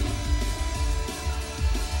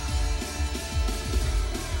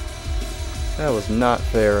 That was not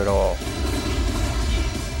fair at all.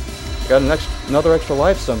 Got another extra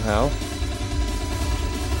life somehow.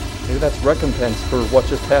 Maybe that's recompense for what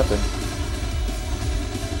just happened.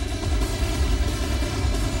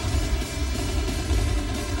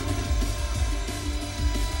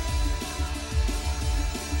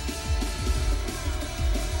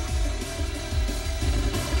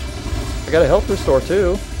 I got a health restore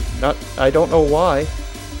too. I don't know why.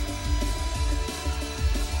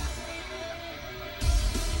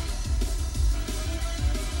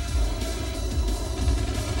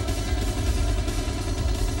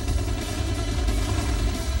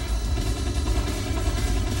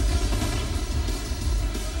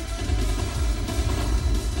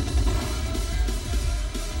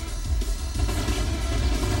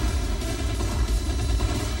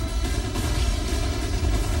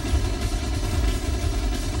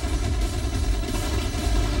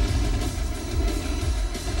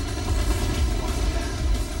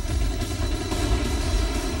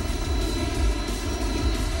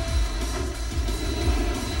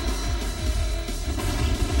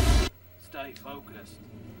 Stay focused.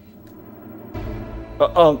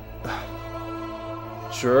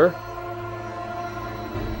 Sure.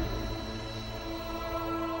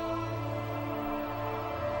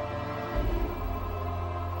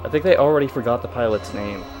 I think they already forgot the pilot's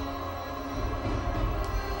name.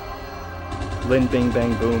 Lin Bing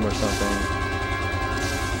Bang Boom or something.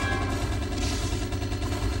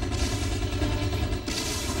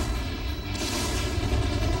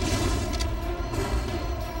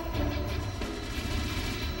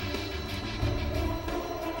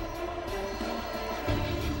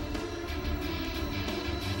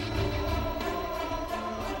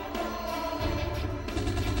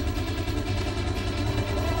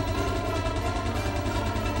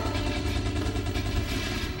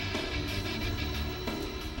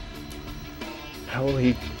 How will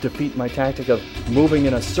he defeat my tactic of moving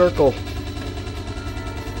in a circle?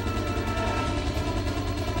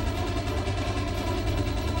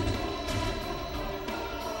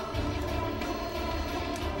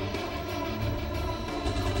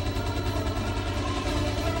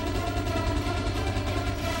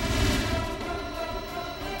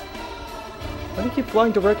 Why do you keep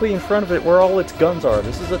flying directly in front of it where all its guns are?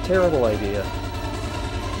 This is a terrible idea.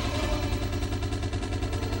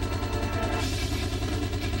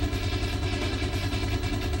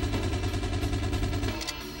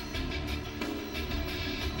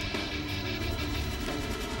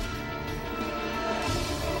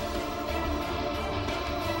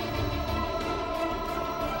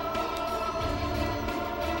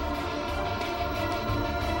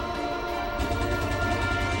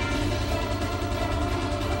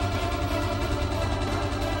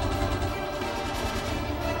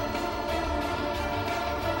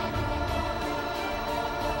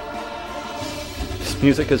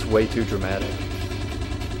 Music is way too dramatic.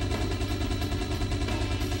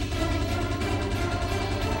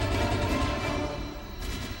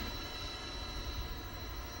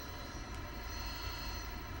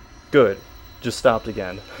 Good. Just stopped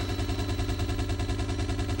again.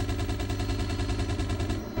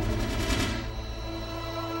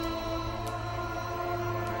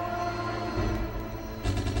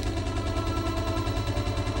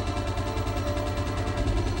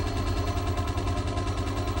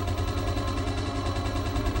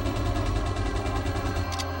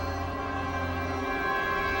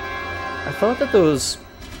 I thought that those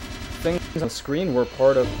things on the screen were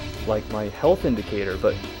part of, like, my health indicator,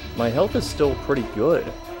 but my health is still pretty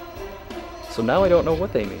good. So now I don't know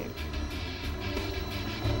what they mean.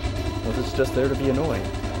 Or if it's just there to be annoying.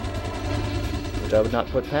 Which I would not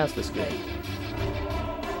put past this game.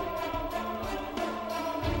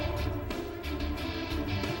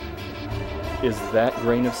 is that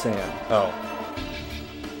grain of sand? Oh.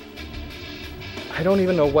 I don't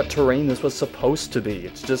even know what terrain this was supposed to be.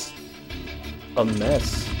 It's just a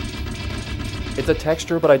mess. It's a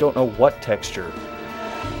texture, but I don't know what texture.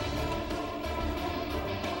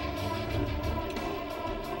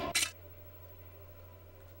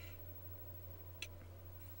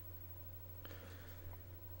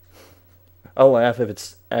 I'll laugh if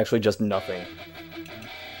it's actually just nothing.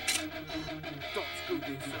 Don't screw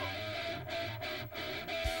this up.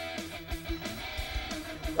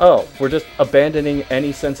 Oh, we're just abandoning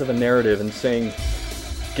any sense of a narrative and saying,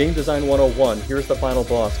 Game Design 101, here's the final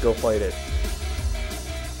boss, go fight it.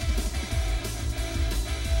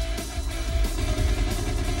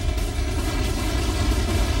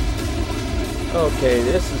 Okay,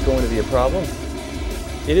 this is going to be a problem.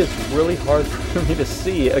 It is really hard for me to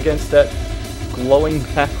see against that glowing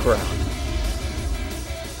background.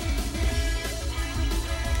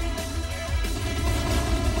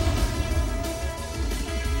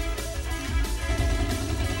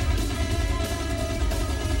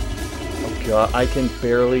 Oh god, I can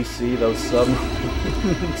barely see those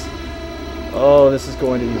submarines. Oh, this is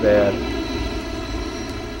going to be bad.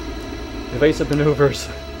 Evasive maneuvers.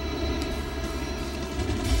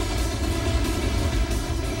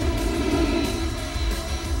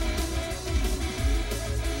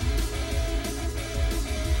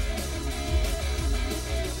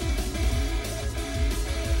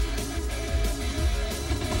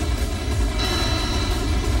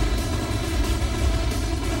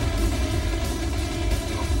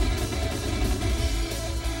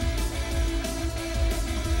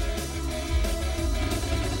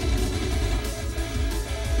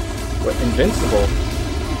 What, invincible?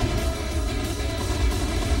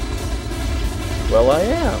 Well, I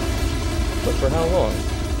am. But for how long?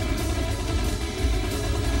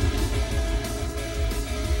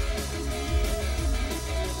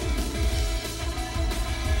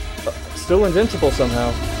 Still invincible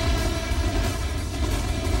somehow.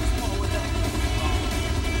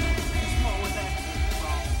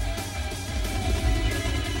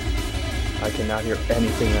 I cannot hear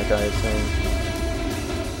anything that guy is saying.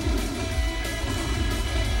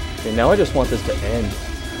 Okay, now I just want this to end.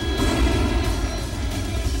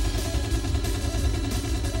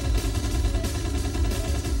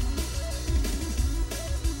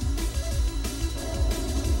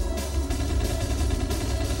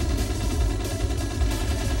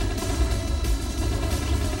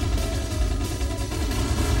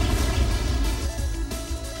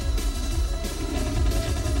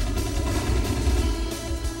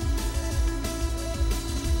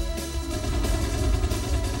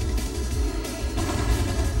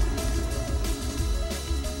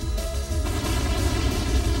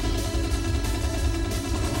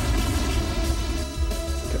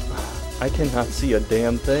 I cannot see a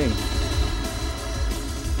damn thing.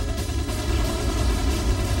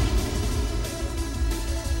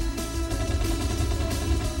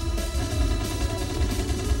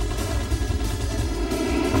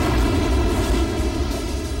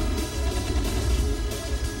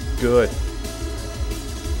 Good.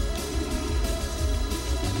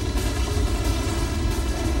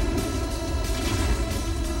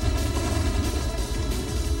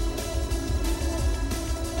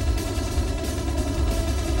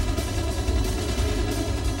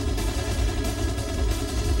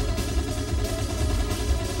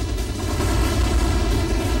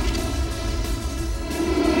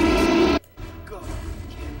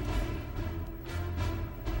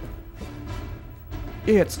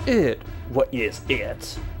 It's it. What is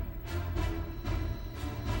it?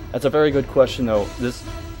 That's a very good question, though.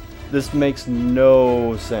 This makes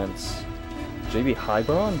no sense. JB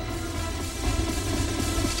Hybron?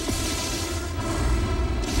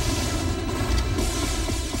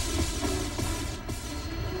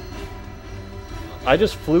 I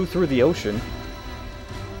just flew through the ocean.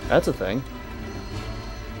 That's a thing.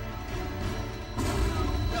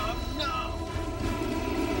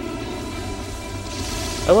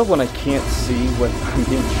 I love when I can't see what I'm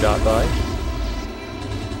being shot by.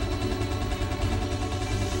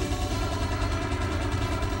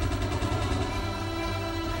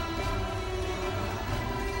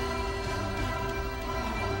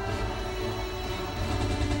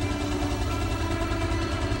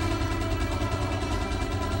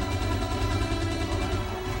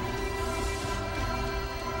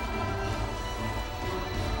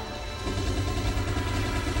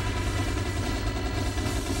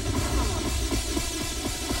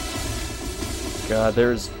 God,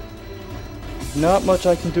 there's not much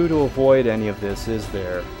I can do to avoid any of this, is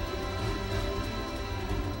there?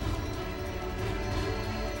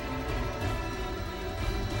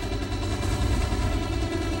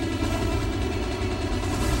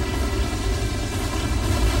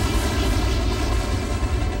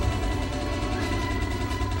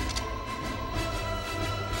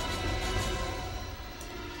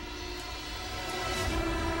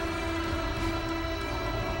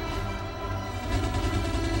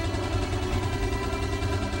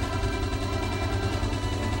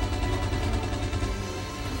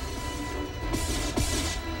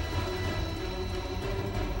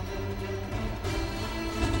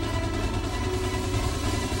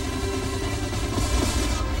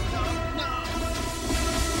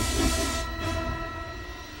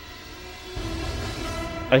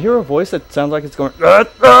 I hear a voice that sounds like it's going, "Ah,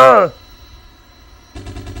 ah!"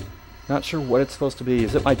 Not sure what it's supposed to be.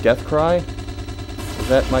 Is it my death cry? Is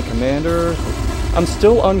that my commander? I'm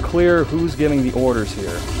still unclear who's giving the orders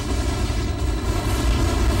here.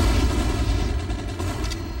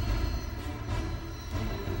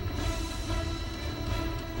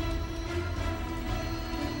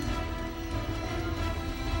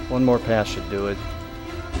 One more pass should do it.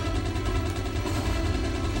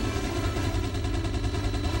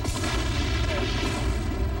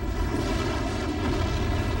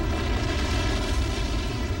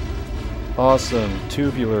 Awesome,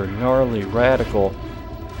 tubular, gnarly, radical.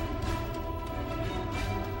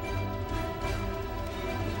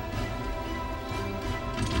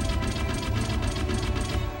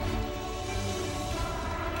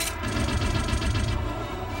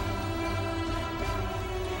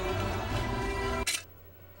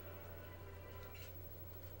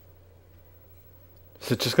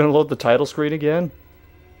 Is it just gonna load the title screen again?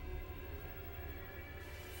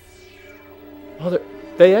 Oh,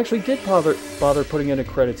 they actually did bother putting in a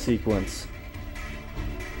credit sequence.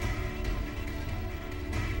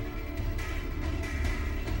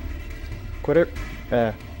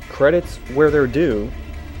 Credits where they're due.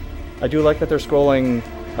 I do like that they're scrolling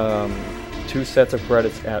 2 sets of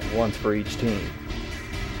credits at once for each team.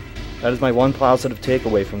 That is my one positive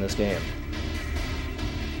takeaway from this game.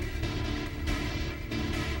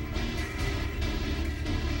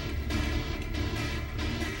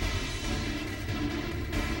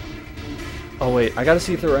 Oh wait, I gotta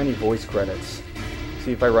see if there are any voice credits.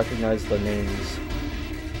 See if I recognize the names.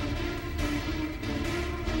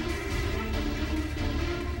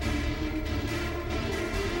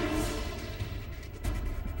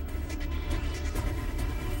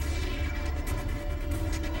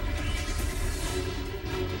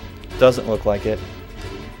 Doesn't look like it.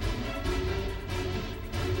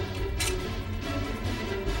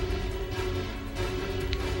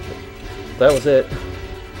 That was it.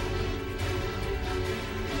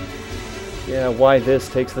 Yeah, why this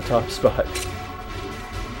takes the top spot.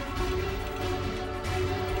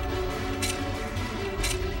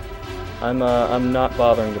 I'm not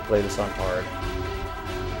bothering to play this on hard.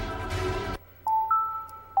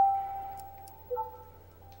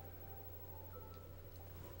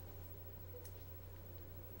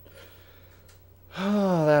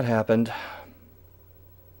 Ah, that happened.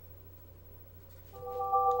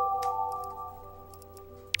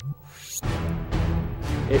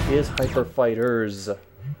 It is Hyper Fighters.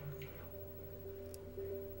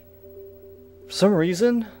 For some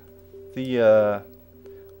reason, the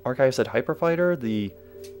archive said Hyper Fighter. The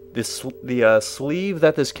sleeve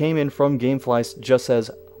that this came in from GameFly just says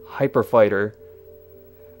Hyper Fighter.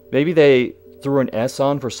 Maybe they threw an S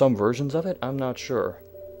on for some versions of it. I'm not sure.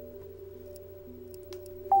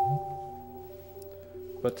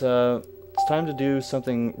 But it's time to do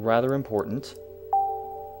something rather important.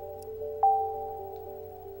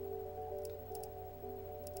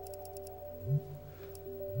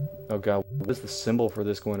 Oh god, what is the symbol for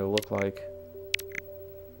this going to look like?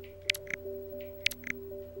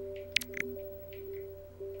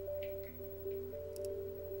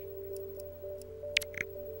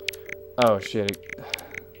 Oh shit.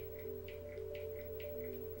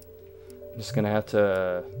 I'm just gonna have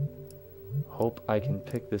to hope I can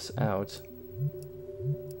pick this out.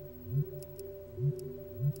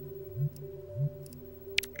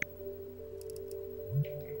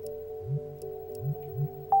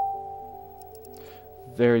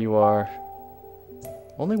 There you are.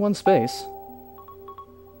 Only one space.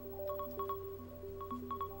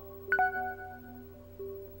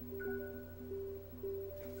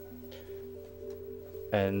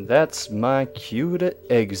 And that's my cue to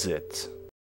exit.